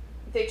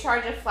 They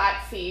charge a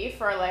flat fee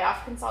for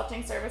layoff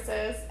consulting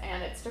services,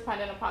 and it's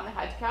dependent upon the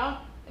headcount,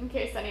 in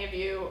case any of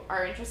you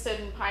are interested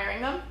in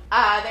hiring them.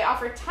 They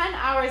offer 10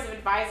 hours of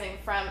advising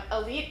from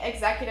elite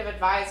executive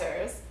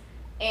advisors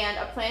and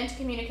a plan to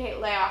communicate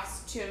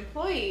layoffs to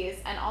employees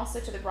and also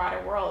to the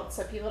broader world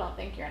so people don't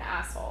think you're an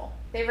asshole.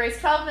 They've raised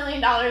 $12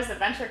 million of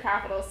venture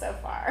capital so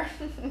far.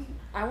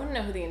 I want to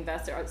know who the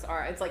investors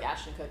are. It's like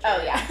Ashton Kutcher.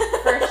 Oh, yeah.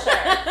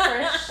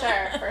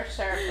 For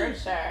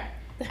sure.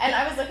 And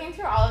I was looking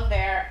through all of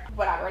their,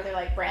 they're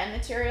like brand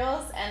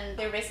materials, and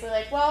they're basically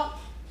like, well,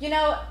 you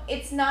know,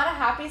 it's not a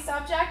happy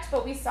subject,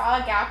 but we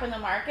saw a gap in the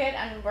market,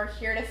 and we're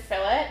here to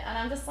fill it. And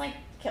I'm just like,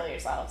 kill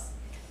yourselves.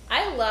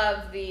 I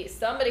love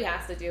somebody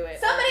has to do it.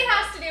 Somebody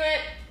has to do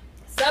it.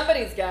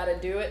 Somebody's got to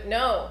do it.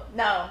 No,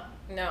 they don't.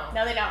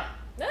 No, they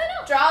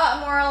don't. Draw a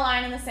moral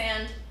line in the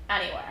sand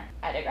anywhere.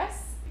 I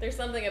digress. There's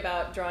something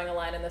about drawing a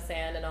line in the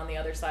sand and on the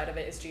other side of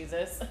it is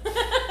Jesus.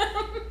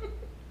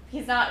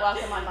 He's not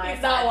welcome on my side.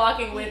 He's not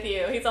walking with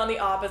you. He's on the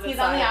opposite side. He's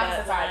on the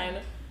opposite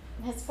side.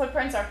 His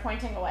footprints are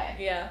pointing away.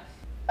 Yeah.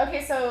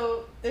 Okay,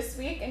 so this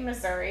week in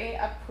Missouri,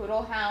 a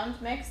poodle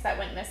hound mix that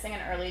went missing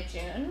in early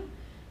June,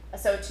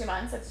 so 2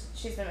 months,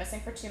 she's been missing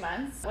for 2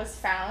 months, was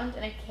found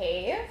in a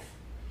cave.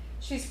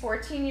 She's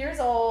 14 years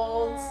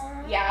old.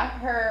 Aww. Yeah,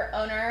 her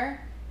owner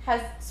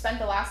has spent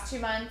the last 2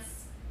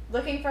 months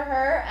looking for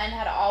her and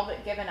had all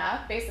but given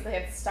up, basically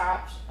had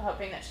stopped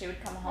hoping that she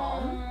would come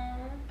home. Aww.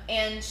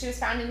 And she was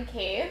found in a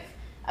cave.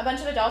 A bunch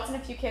of adults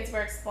and a few kids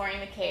were exploring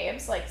the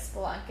caves, like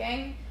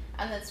spelunking,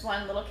 and this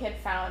one little kid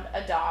found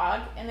a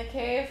dog in the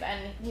cave,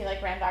 and he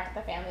like ran back to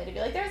the family to be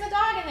like, there's a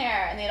dog in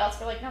there, and the adults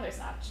were like, no, there's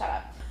not, shut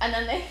up. And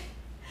then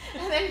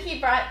he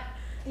brought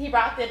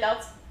the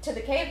adults to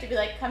the cave to be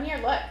like, come here,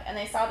 look, and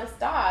they saw this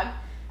dog,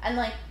 and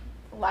like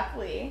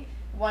luckily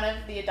one of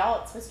the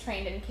adults was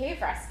trained in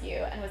cave rescue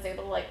and was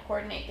able to like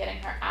coordinate getting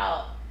her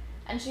out.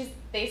 And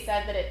they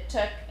said that it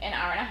took an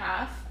hour and a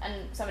half, and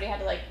somebody had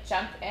to like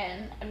jump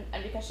in,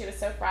 and because she was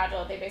so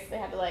fragile, they basically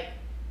had to like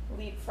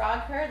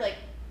leapfrog her, like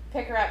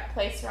pick her up,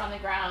 place her on the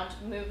ground,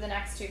 move the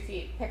next 2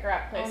 feet, pick her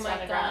up, place her on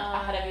the ground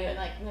ahead of you, and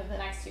like move the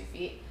next 2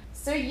 feet.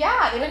 So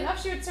yeah, they didn't know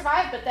if she would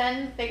survive, but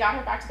then they got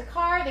her back to the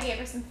car, they gave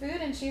her some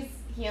food, and she's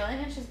healing,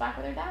 and she's back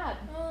with her dad.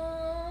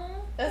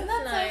 Aww, Isn't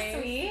that nice.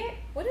 So sweet?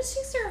 What did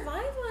she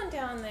survive on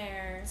down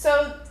there?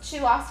 So she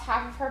lost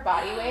half of her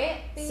body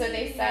weight. So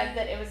they said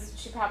that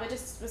she probably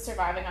just was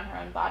surviving on her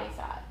own body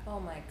fat. Oh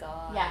my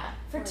god. Yeah,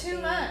 for 2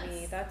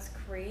 months. That's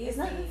crazy.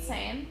 Isn't that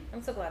insane?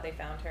 I'm so glad they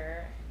found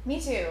her. Me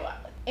too.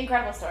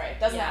 Incredible story.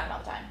 Doesn't happen all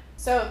the time.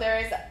 So there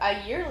is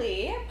a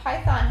yearly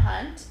python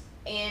hunt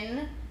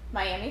in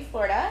Miami,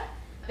 Florida.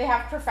 They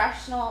have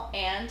professional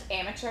and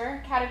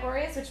amateur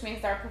categories, which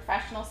means there are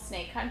professional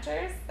snake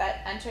hunters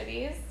that enter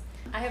these.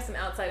 I have some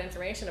outside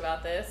information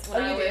about this.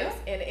 When I was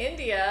in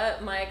India,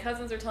 my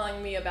cousins were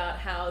telling me about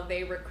how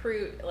they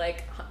recruit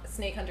like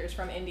snake hunters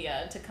from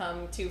India to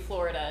come to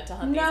Florida to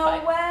hunt these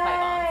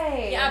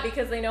pythons. Yeah,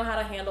 because they know how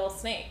to handle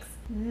snakes.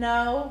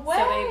 No way.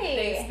 So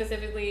they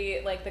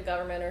specifically, like the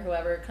government or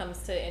whoever comes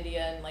to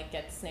India and like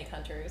gets snake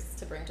hunters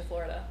to bring to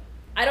Florida.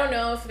 I don't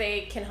know if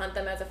they can hunt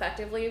them as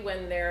effectively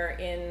when they're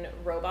in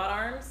robot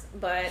arms,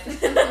 but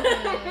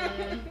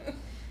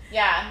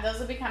yeah, those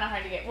would be kind of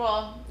hard to get.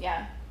 Well,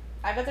 yeah,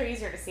 I bet they're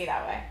easier to see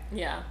that way.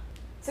 Yeah.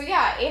 So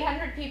yeah,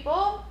 800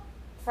 people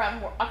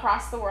from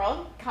across the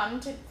world come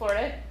to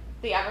Florida,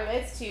 the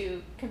Everglades,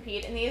 to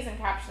compete in these and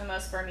capture the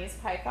most Burmese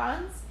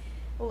pythons.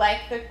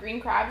 Like the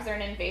green crabs, they're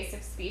an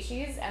invasive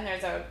species, and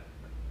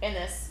in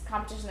this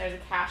competition there's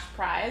a cash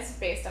prize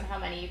based on how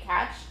many you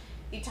catch.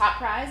 The top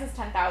prize is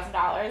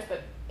 $10,000,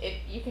 but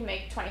you can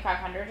make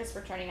 $2,500 just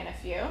for turning in a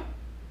few.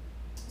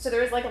 So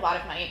there is like a lot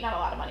of money, not a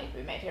lot of money to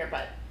be made here,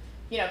 but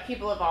you know,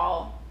 people of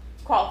all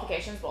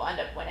qualifications will end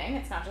up winning.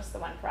 It's not just the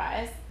one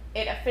prize.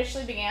 It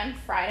officially began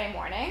Friday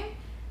morning,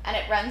 and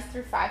it runs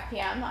through 5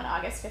 p.m. on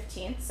August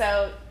 15th.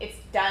 So it's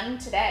done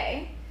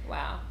today.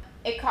 Wow.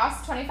 It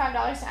costs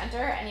 $25 to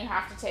enter, and you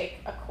have to take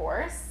a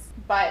course.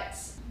 But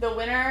the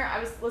winner, I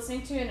was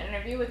listening to an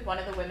interview with one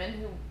of the women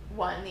who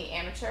won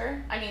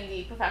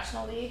the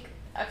professional league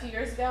a few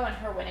years ago, and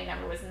her winning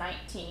number was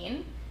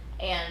 19,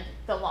 and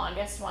the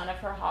longest one of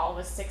her haul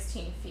was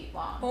 16 feet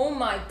long. Oh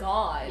my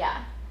God.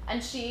 Yeah.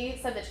 And she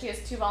said that she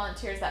has 2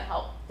 volunteers that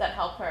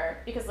help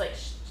her because like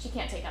she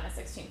can't take on a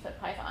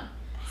 16-foot python.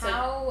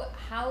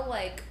 How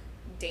like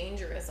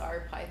dangerous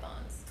are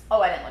pythons?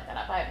 Oh, I didn't look that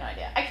up. I have no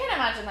idea. I can't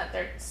imagine that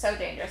they're so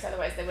dangerous.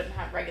 Otherwise, they wouldn't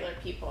have regular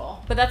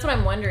people. But that's what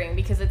I'm wondering,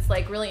 because it's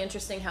like really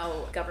interesting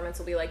how governments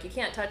will be like, you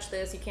can't touch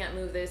this, you can't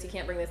move this, you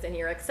can't bring this in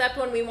here, except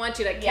when we want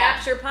you to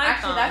capture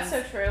pythons. Actually, that's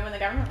so true. When the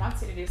government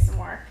wants you to do some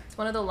work. It's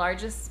one of the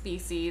largest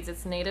species.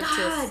 It's native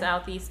to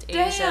Southeast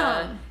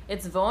Asia.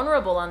 It's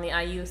vulnerable on the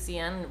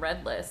IUCN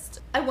Red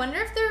List. I wonder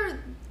if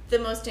the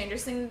most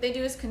dangerous thing that they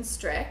do is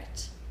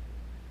constrict.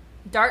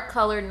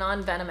 Dark-colored,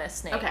 non-venomous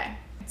snake. Okay.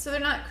 So they're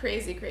not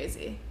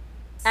crazy.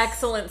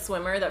 Excellent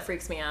swimmer. That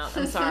freaks me out.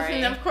 I'm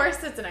sorry. Of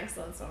course it's an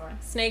excellent swimmer.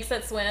 Snakes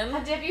that swim.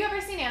 Have you ever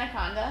seen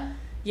Anaconda?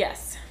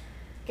 Yes.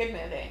 Good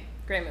movie.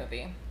 Great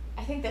movie.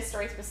 I think this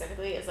story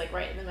specifically is like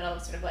right in the middle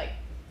of sort of like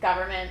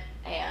government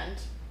and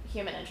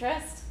human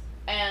interest.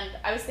 And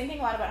I was thinking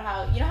a lot about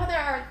how, you know how there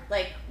are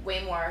like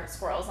way more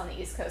squirrels on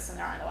the East Coast than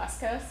there are on the West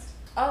Coast?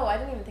 Oh, I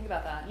didn't even think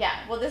about that.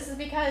 Yeah, well this is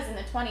because in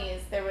the 20s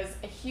there was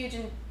a huge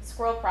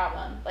squirrel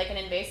problem, like an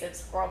invasive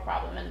squirrel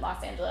problem in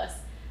Los Angeles.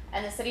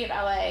 And the city of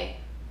LA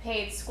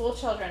paid school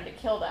children to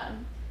kill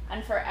them,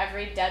 and for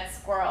every dead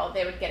squirrel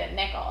they would get a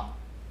nickel.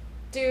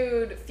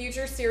 Dude,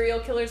 future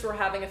serial killers were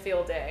having a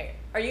field day.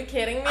 Are you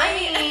kidding me? I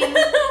mean,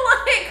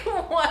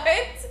 like, what?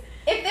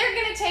 If they're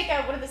gonna take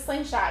a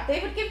slingshot, they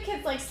would give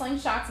kids like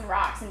slingshots and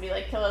rocks and be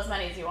like, kill as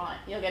many as you want.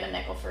 You'll get a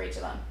nickel for each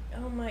of them.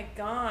 Oh my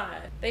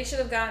God. They should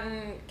have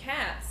gotten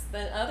cats,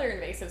 the other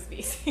invasive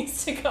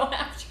species, to go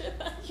after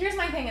them. Here's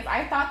my thing is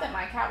I thought that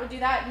my cat would do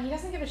that, and he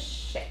doesn't give a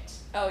shit.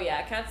 Oh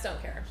yeah, cats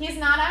don't care. He's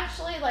not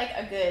actually like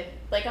a good,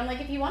 like I'm like,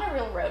 if you want a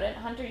real rodent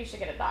hunter, you should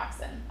get a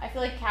dachshund. I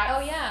feel like cats.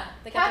 Oh yeah.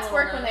 Cats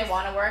work when they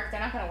want to work. They're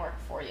not going to work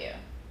for you.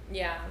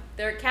 Yeah.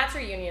 Cats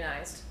are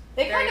unionized.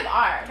 They kind of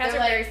are. Cats are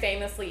like, very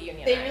famously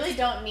unionized. They really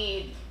don't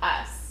need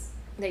us.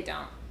 They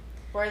don't.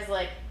 Whereas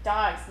like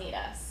dogs need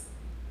us.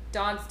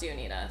 Dogs do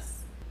need us.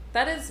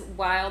 That is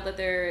wild that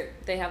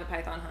they have a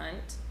python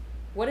hunt.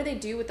 What do they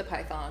do with the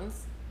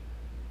pythons?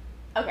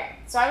 Okay,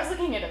 so I was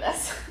looking into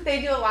this.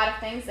 They do a lot of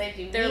things. They're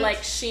meat.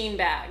 Like Sheen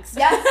bags.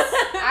 Yes,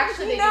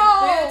 actually they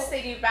do boots,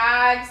 they do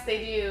bags,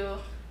 they do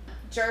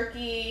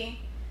jerky.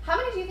 How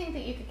many do you think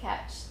that you could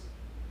catch?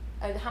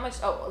 How much?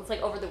 Oh, it's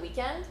like over the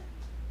weekend?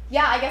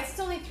 Yeah, I guess it's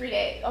only 3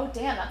 days. Oh,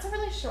 damn, that's a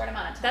really short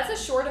amount of time.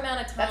 That's a short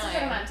amount of time. That's a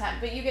short amount of time.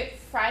 But you get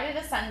Friday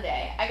to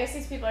Sunday. I guess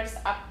these people are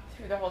just up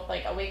through the whole,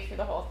 like, awake through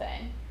the whole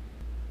thing.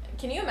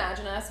 Can you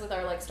imagine us with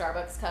our, like,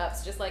 Starbucks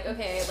cups? Just like,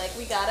 okay, like,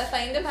 we gotta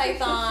find a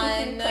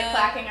python. Like,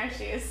 clacking our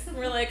shoes.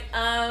 We're like,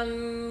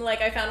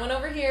 I found one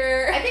over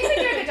here. I think we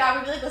do a good job.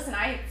 We'd be like, listen,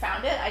 I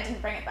found it. I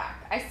didn't bring it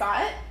back. I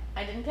saw it.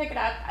 I didn't pick it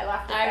up. I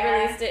left it there.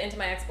 I released it into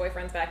my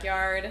ex-boyfriend's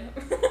backyard.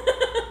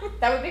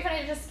 That would be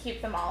funny to just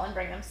keep them all and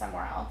bring them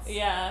somewhere else.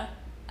 Yeah.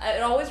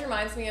 It always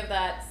reminds me of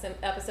that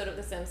episode of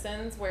The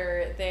Simpsons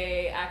where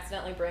they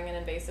accidentally bring an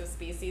invasive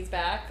species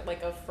back,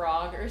 like a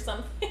frog or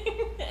something,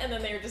 and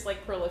then they were just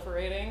like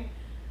proliferating.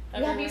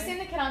 Have you seen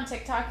the kid on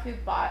TikTok who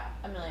bought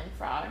 1 million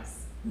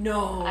frogs?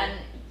 No. And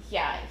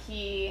yeah,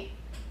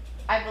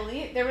 I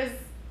believe there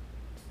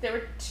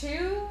were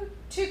two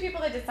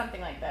people that did something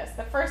like this.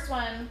 The first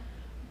one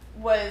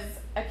was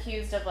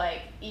accused of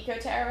like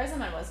eco-terrorism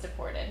and was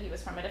deported. He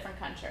was from a different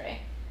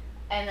country.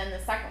 And then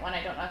the second one,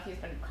 I don't know if he's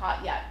been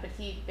caught yet, but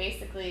he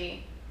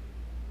basically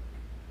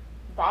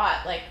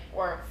bought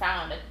or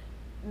found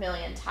 1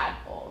 million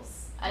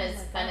tadpoles and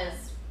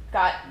is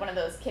got one of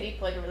those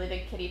a really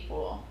big kiddie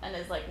pool, and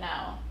is like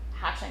now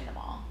hatching them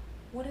all.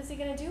 What is he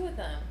gonna do with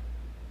them?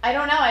 I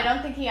don't know. I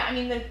don't think I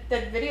mean, the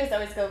videos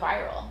always go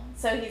viral.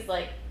 So he's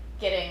like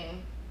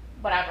getting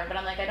whatever. But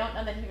I'm like, I don't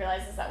know that he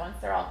realizes that once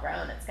they're all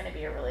grown, it's going to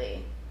be a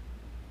really...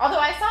 Although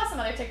I saw some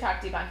other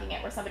TikTok debunking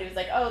it where somebody was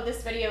like, oh,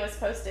 this video was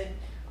posted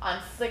on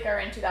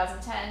Flickr in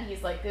 2010.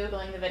 He's like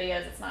Googling the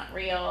videos. It's not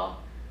real.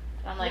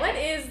 And I'm like, what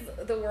is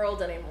the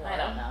world anymore? I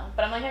don't know.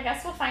 But I'm like, I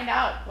guess we'll find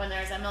out when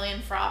there's a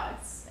million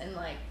frauds in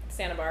like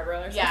Santa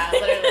Barbara or something. Yeah,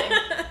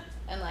 literally.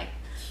 In like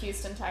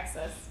Houston,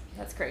 Texas.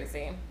 That's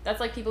crazy.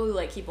 That's like people who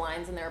like keep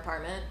lines in their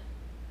apartment.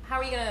 How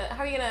are you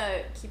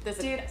gonna keep this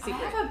a secret?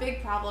 I have a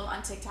big problem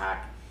on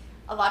TikTok.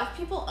 A lot of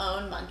people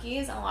own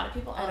monkeys and a lot of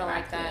people own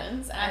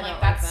raccoons. And I'm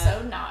like, that's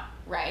so not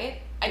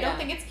right. I don't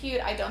think it's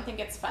cute. I don't think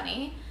it's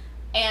funny.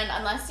 And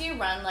unless you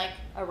run like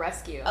a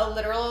rescue, a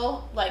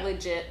literal like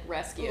legit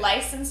rescue,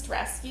 licensed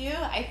rescue,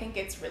 I think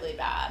it's really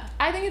bad.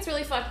 I think it's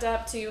really fucked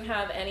up to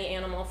have any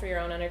animal for your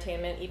own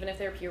entertainment, even if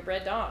they're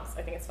purebred dogs.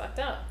 I think it's fucked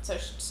up. So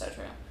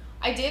true.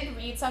 I did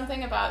read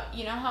something about,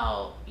 you know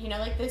how,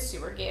 like the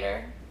sewer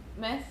gator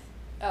myth?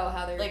 Oh,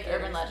 how they're... Like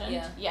urban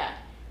legend? Yeah.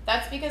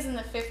 That's because in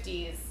the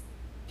 50s,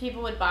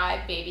 people would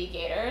buy baby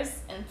gators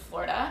in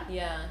Florida.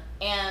 Yeah.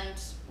 And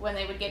when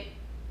they would get,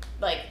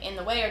 like, in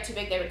the way or too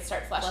big, they would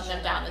start flushing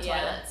them down the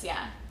toilets.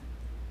 Yeah.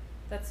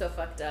 That's so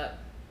fucked up.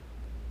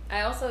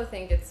 I also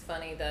think it's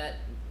funny that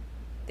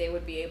they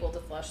would be able to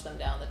flush them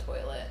down the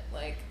toilet.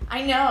 Like...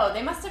 I know.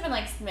 They must have been,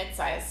 like,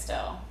 mid-sized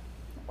still.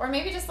 Or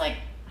maybe just, like,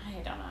 I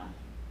don't know.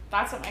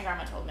 That's what my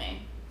grandma told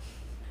me.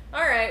 All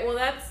right, well,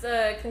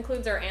 that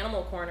concludes our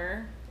animal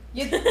corner.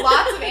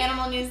 Lots of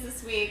animal news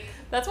this week.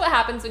 That's what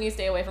happens when you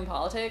stay away from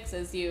politics,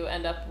 is you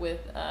end up with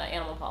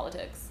animal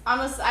politics. I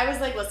was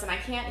like, listen, I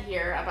can't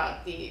hear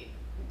about the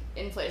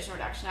Inflation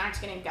Reduction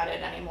Act getting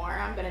gutted anymore.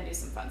 I'm going to do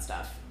some fun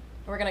stuff.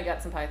 We're going to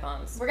gut some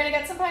pythons. We're going to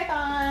get some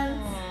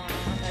pythons.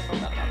 I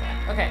forgot about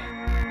that. Okay.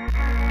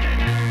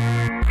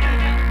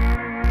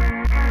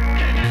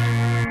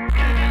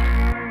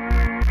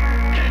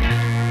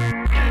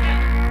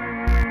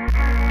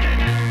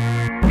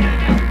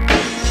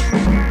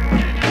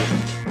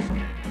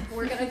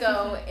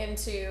 Go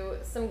into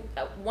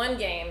one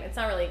game. It's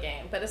not really a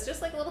game, but it's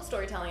just like a little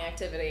storytelling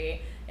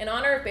activity in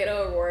honor of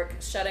Beto O'Rourke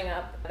shutting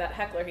up that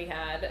heckler he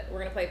had. We're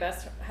gonna play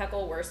best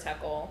heckle, worst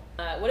heckle.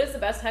 What is the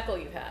best heckle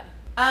you've had?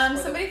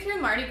 Somebody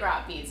threw Mardi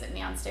Gras beads at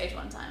me on stage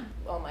one time.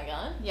 Oh my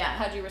god. Yeah.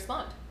 How'd you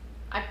respond?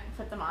 I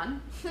put them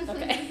on.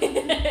 Okay.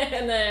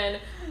 And then,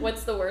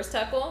 what's the worst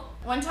heckle?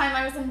 One time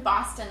I was in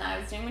Boston and I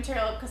was doing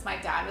material because my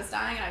dad was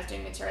dying and I was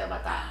doing material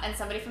about that. And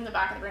somebody from the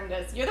back of the room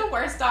goes, "You're the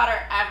worst daughter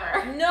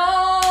ever."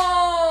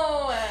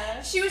 No!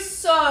 She was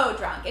so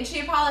drunk and she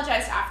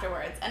apologized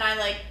afterwards. And I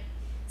like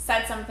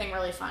said something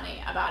really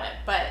funny about it.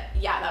 But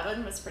yeah, that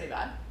one was pretty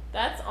bad.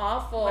 That's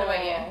awful. What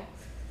about you?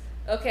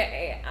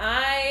 Okay,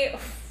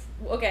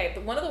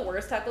 one of the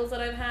worst heckles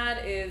that I've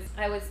had is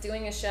I was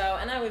doing a show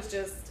and I was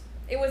just...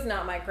 It was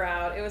not my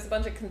crowd. It was a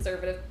bunch of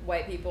conservative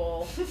white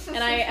people. And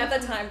I, at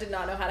the time, did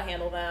not know how to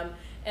handle them.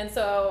 And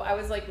so I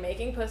was, like,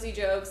 making pussy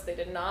jokes. They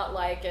did not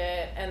like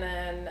it. And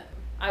then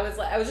I was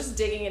just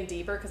digging in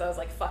deeper because I was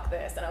like, fuck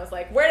this. And I was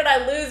like, where did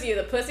I lose you?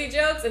 The pussy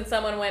jokes? And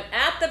someone went,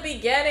 at the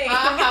beginning. And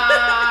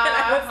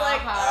I was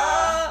like,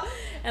 oh.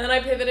 And then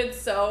I pivoted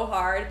so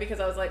hard because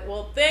I was like,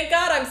 well, thank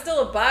God I'm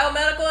still a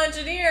biomedical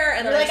engineer.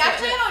 And then like,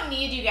 actually, I don't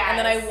need you guys. And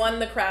then I won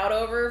the crowd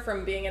over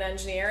from being an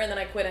engineer, and then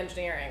I quit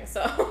engineering.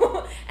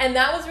 So, and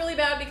that was really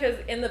bad because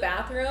in the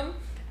bathroom,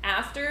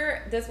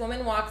 after this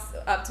woman walks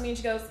up to me and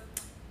she goes,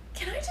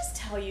 "Can I just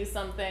tell you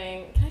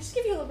something? Can I just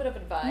give you a little bit of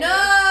advice?"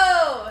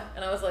 No!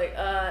 And I was like,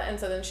 and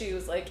so then she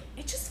was like,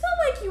 "It just felt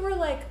like you were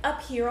like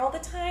up here all the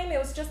time. It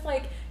was just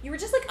like, you were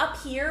just like up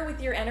here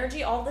with your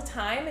energy all the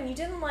time and you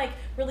didn't like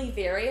really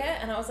vary it."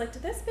 And I was like,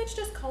 did this bitch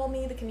just call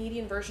me the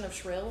comedian version of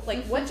shrill?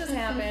 Like, what just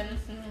happened?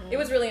 It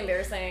was really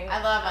embarrassing.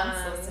 I love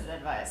unsolicited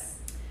advice.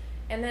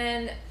 And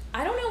then,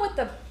 I don't know what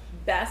the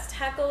best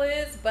heckle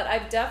is, but I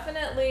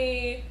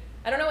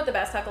don't know what the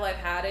best heckle I've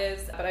had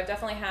is, but I've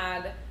definitely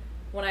had,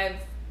 when I've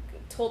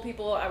told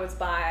people I was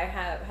bi, I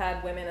have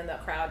had women in the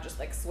crowd just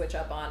like switch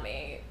up on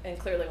me and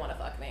clearly want to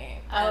fuck me.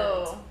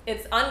 Oh. And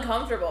it's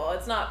uncomfortable.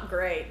 It's not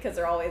great because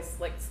they're always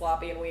like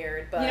sloppy and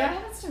weird. But you know what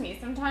happens to me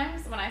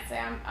sometimes when I say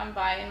I'm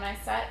bi in my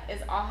set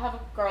is I'll have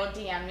a girl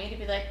DM me to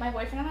be like, "My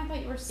boyfriend and I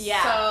thought you were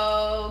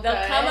so good."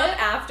 They'll come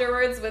up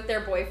afterwards with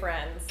their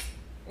boyfriends.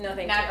 No,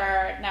 thank you.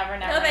 Never.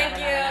 No, thank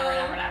you.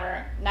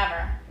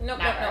 Never.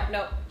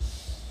 Nope.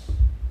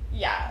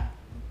 Yeah.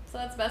 So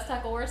that's best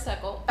heckle, worst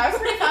heckle. That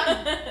was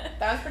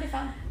pretty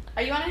fun.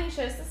 Are you on any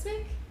shows this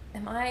week?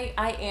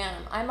 I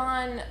am. I'm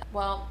on,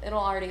 well, it'll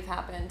already have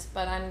happened,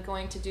 but I'm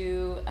going to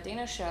do a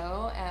Dana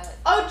show at...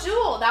 Oh,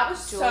 Jewel! That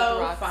was Jewel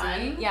so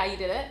fun. Yeah, you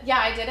did it? Yeah,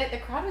 I did it. The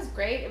crowd was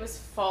great. It was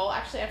full.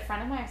 Actually, a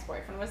friend of my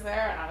ex-boyfriend was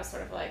there, and I was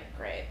sort of like,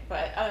 great.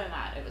 But other than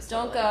that, it was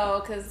Don't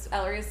go, because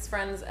Ellery's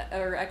friends,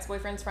 or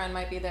ex-boyfriend's friend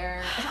might be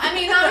there. I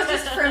mean, that was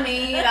just for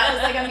me. That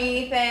was like a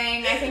me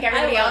thing. I think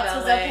everybody else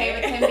was okay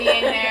with him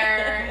being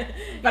there.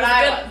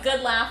 But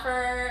Good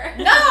laugher.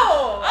 No!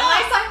 And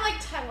I saw him like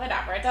 10,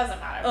 whatever. It doesn't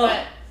matter. Oh.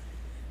 But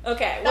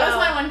Okay, that was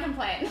my one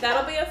complaint.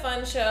 That'll be a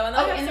fun show. And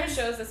then we have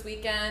some shows this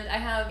weekend. I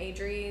have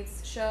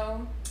Adri's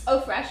show.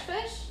 Oh, Fresh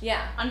Fish?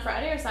 Yeah. On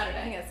Friday or Saturday?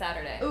 I think it's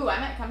Saturday. Ooh, I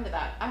might come to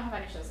that. I don't have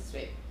any shows this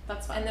week.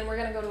 That's fun. And then we're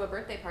going to go to a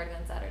birthday party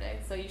on Saturday.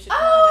 So you should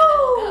come and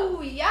then we'll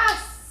go.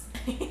 Yes!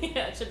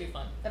 Yeah, it should be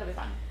fun. That'll be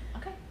fun.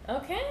 Okay.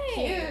 Okay.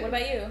 Cute. What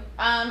about you?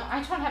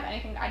 I don't have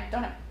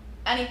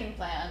anything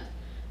planned.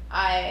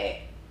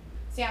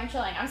 I'm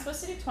chilling. I'm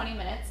supposed to do 20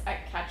 minutes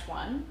at Catch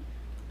One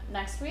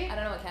next week. I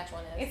don't know what Catch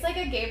One is. It's like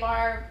a gay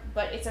bar,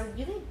 but it's a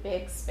really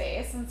big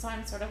space, and so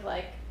I'm sort of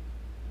like,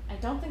 I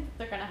don't think that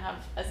they're gonna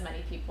have as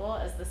many people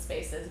as the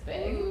space is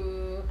big.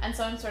 Ooh. And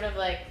so I'm sort of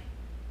like,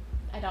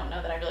 I don't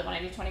know that I really want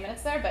to do 20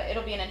 minutes there, but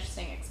it'll be an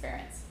interesting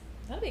experience.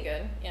 That'll be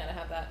good. Yeah, to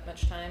have that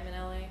much time in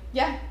LA.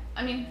 Yeah,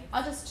 I mean,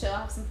 I'll just chill,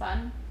 have some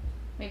fun,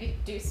 maybe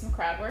do some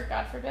crowd work,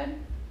 God forbid.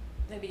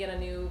 Maybe get a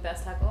new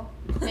best heckle.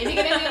 Maybe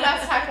get a new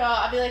best heckle.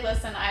 I'll be like,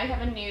 listen, I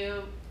have a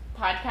new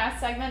podcast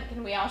segment.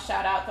 Can we all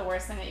shout out the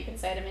worst thing that you can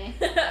say to me?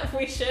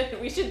 We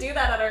should do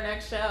that at our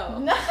next show.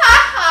 No.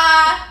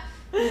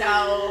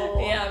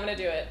 Yeah, I'm gonna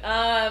do it.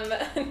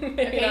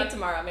 Maybe not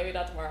tomorrow.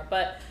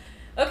 But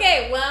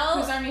okay, well.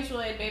 Who's our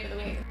mutual aid babe of the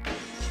week?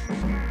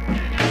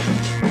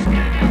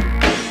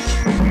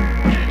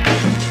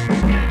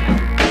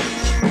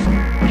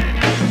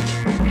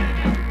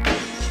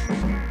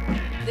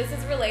 This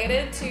is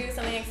related to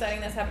something exciting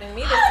that's happening to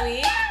me this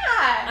week.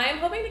 Yeah. I'm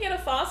hoping to get a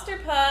foster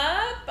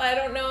pup. I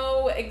don't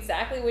know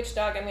exactly which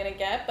dog I'm going to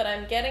get, but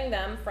I'm getting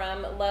them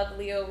from Love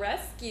Leo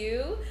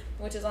Rescue,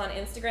 which is on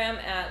Instagram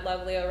at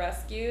Love Leo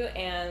Rescue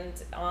and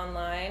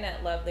online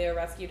at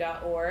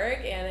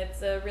loveleorescue.org. And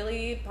it's a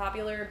really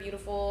popular,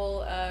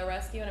 beautiful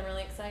rescue, and I'm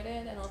really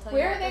excited. And I'll tell you.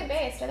 Where are they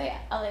based? Are they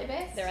LA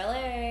based? They're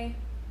LA.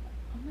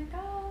 Oh my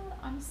god,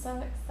 I'm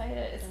so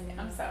excited.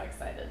 I'm so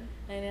excited.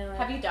 I know.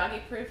 Have you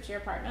doggy proofed your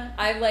apartment?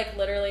 I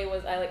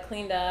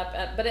cleaned up,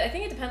 but I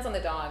think it depends on the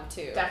dog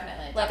too.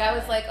 Definitely. Like I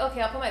was like,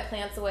 okay, I'll put my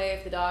plants away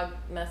if the dog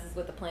messes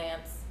with the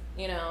plants,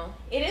 you know.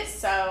 It is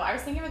so. I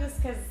was thinking about this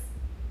because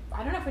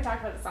I don't know if we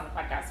talked about this on the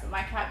podcast, but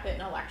my cat bit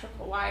an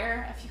electrical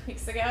wire a few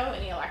weeks ago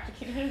and he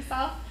electrocuted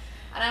himself.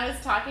 And I was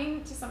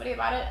talking to somebody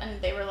about it,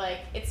 and they were like,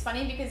 it's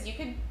funny because you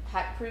could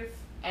pet proof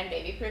and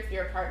baby proof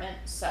your apartment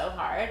so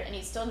hard, and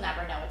you still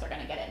never know what they're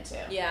gonna get into.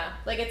 Yeah.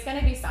 Like, it's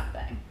gonna be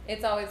something.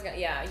 It's always gonna,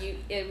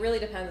 it really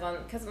depends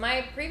on, because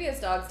my previous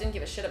dogs didn't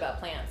give a shit about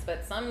plants,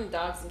 but some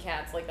dogs and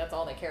cats, like, that's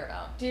all they care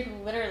about. Dude,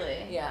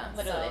 literally. Yeah.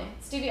 Literally. So.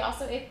 Stevie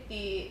also ate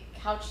the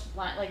couch,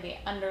 like the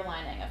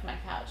underlining of my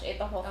couch. Ate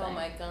the whole thing. Oh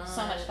my god.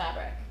 So much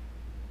fabric.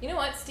 You know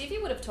what? Stevie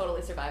would have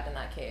totally survived in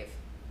that cave.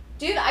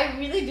 Dude, I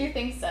really do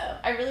think so.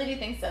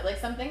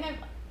 Like,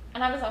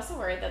 and I was also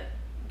worried that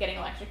getting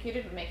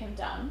electrocuted would make him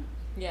dumb.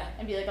 Yeah.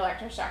 And be like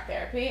electroshock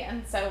therapy.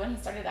 And so when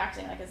he started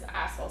acting like his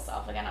asshole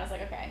self again, I was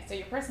like, okay, so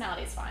your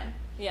personality's fine.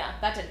 Yeah.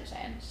 That didn't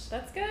change.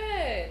 That's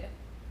good.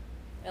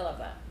 I love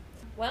that.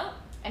 Well.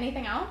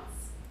 Anything else?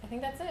 I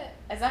think that's it.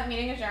 Is that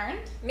meeting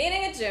adjourned?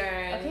 Meeting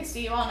adjourned. Okay,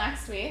 see you all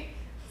next week.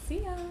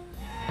 See ya.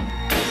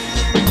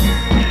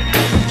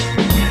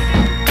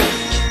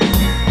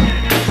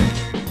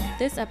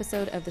 This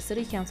episode of the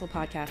City Council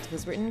podcast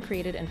was written,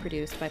 created, and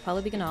produced by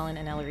Paula Viganalan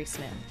and Ellery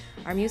Smith.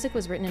 Our music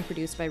was written and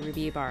produced by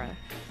Ruby Ibarra.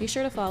 Be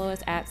sure to follow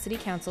us at City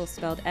Council,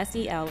 spelled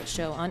SEL,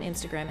 show on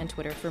Instagram and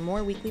Twitter for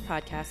more weekly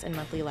podcasts and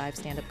monthly live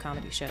stand-up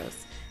comedy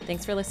shows.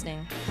 Thanks for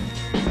listening.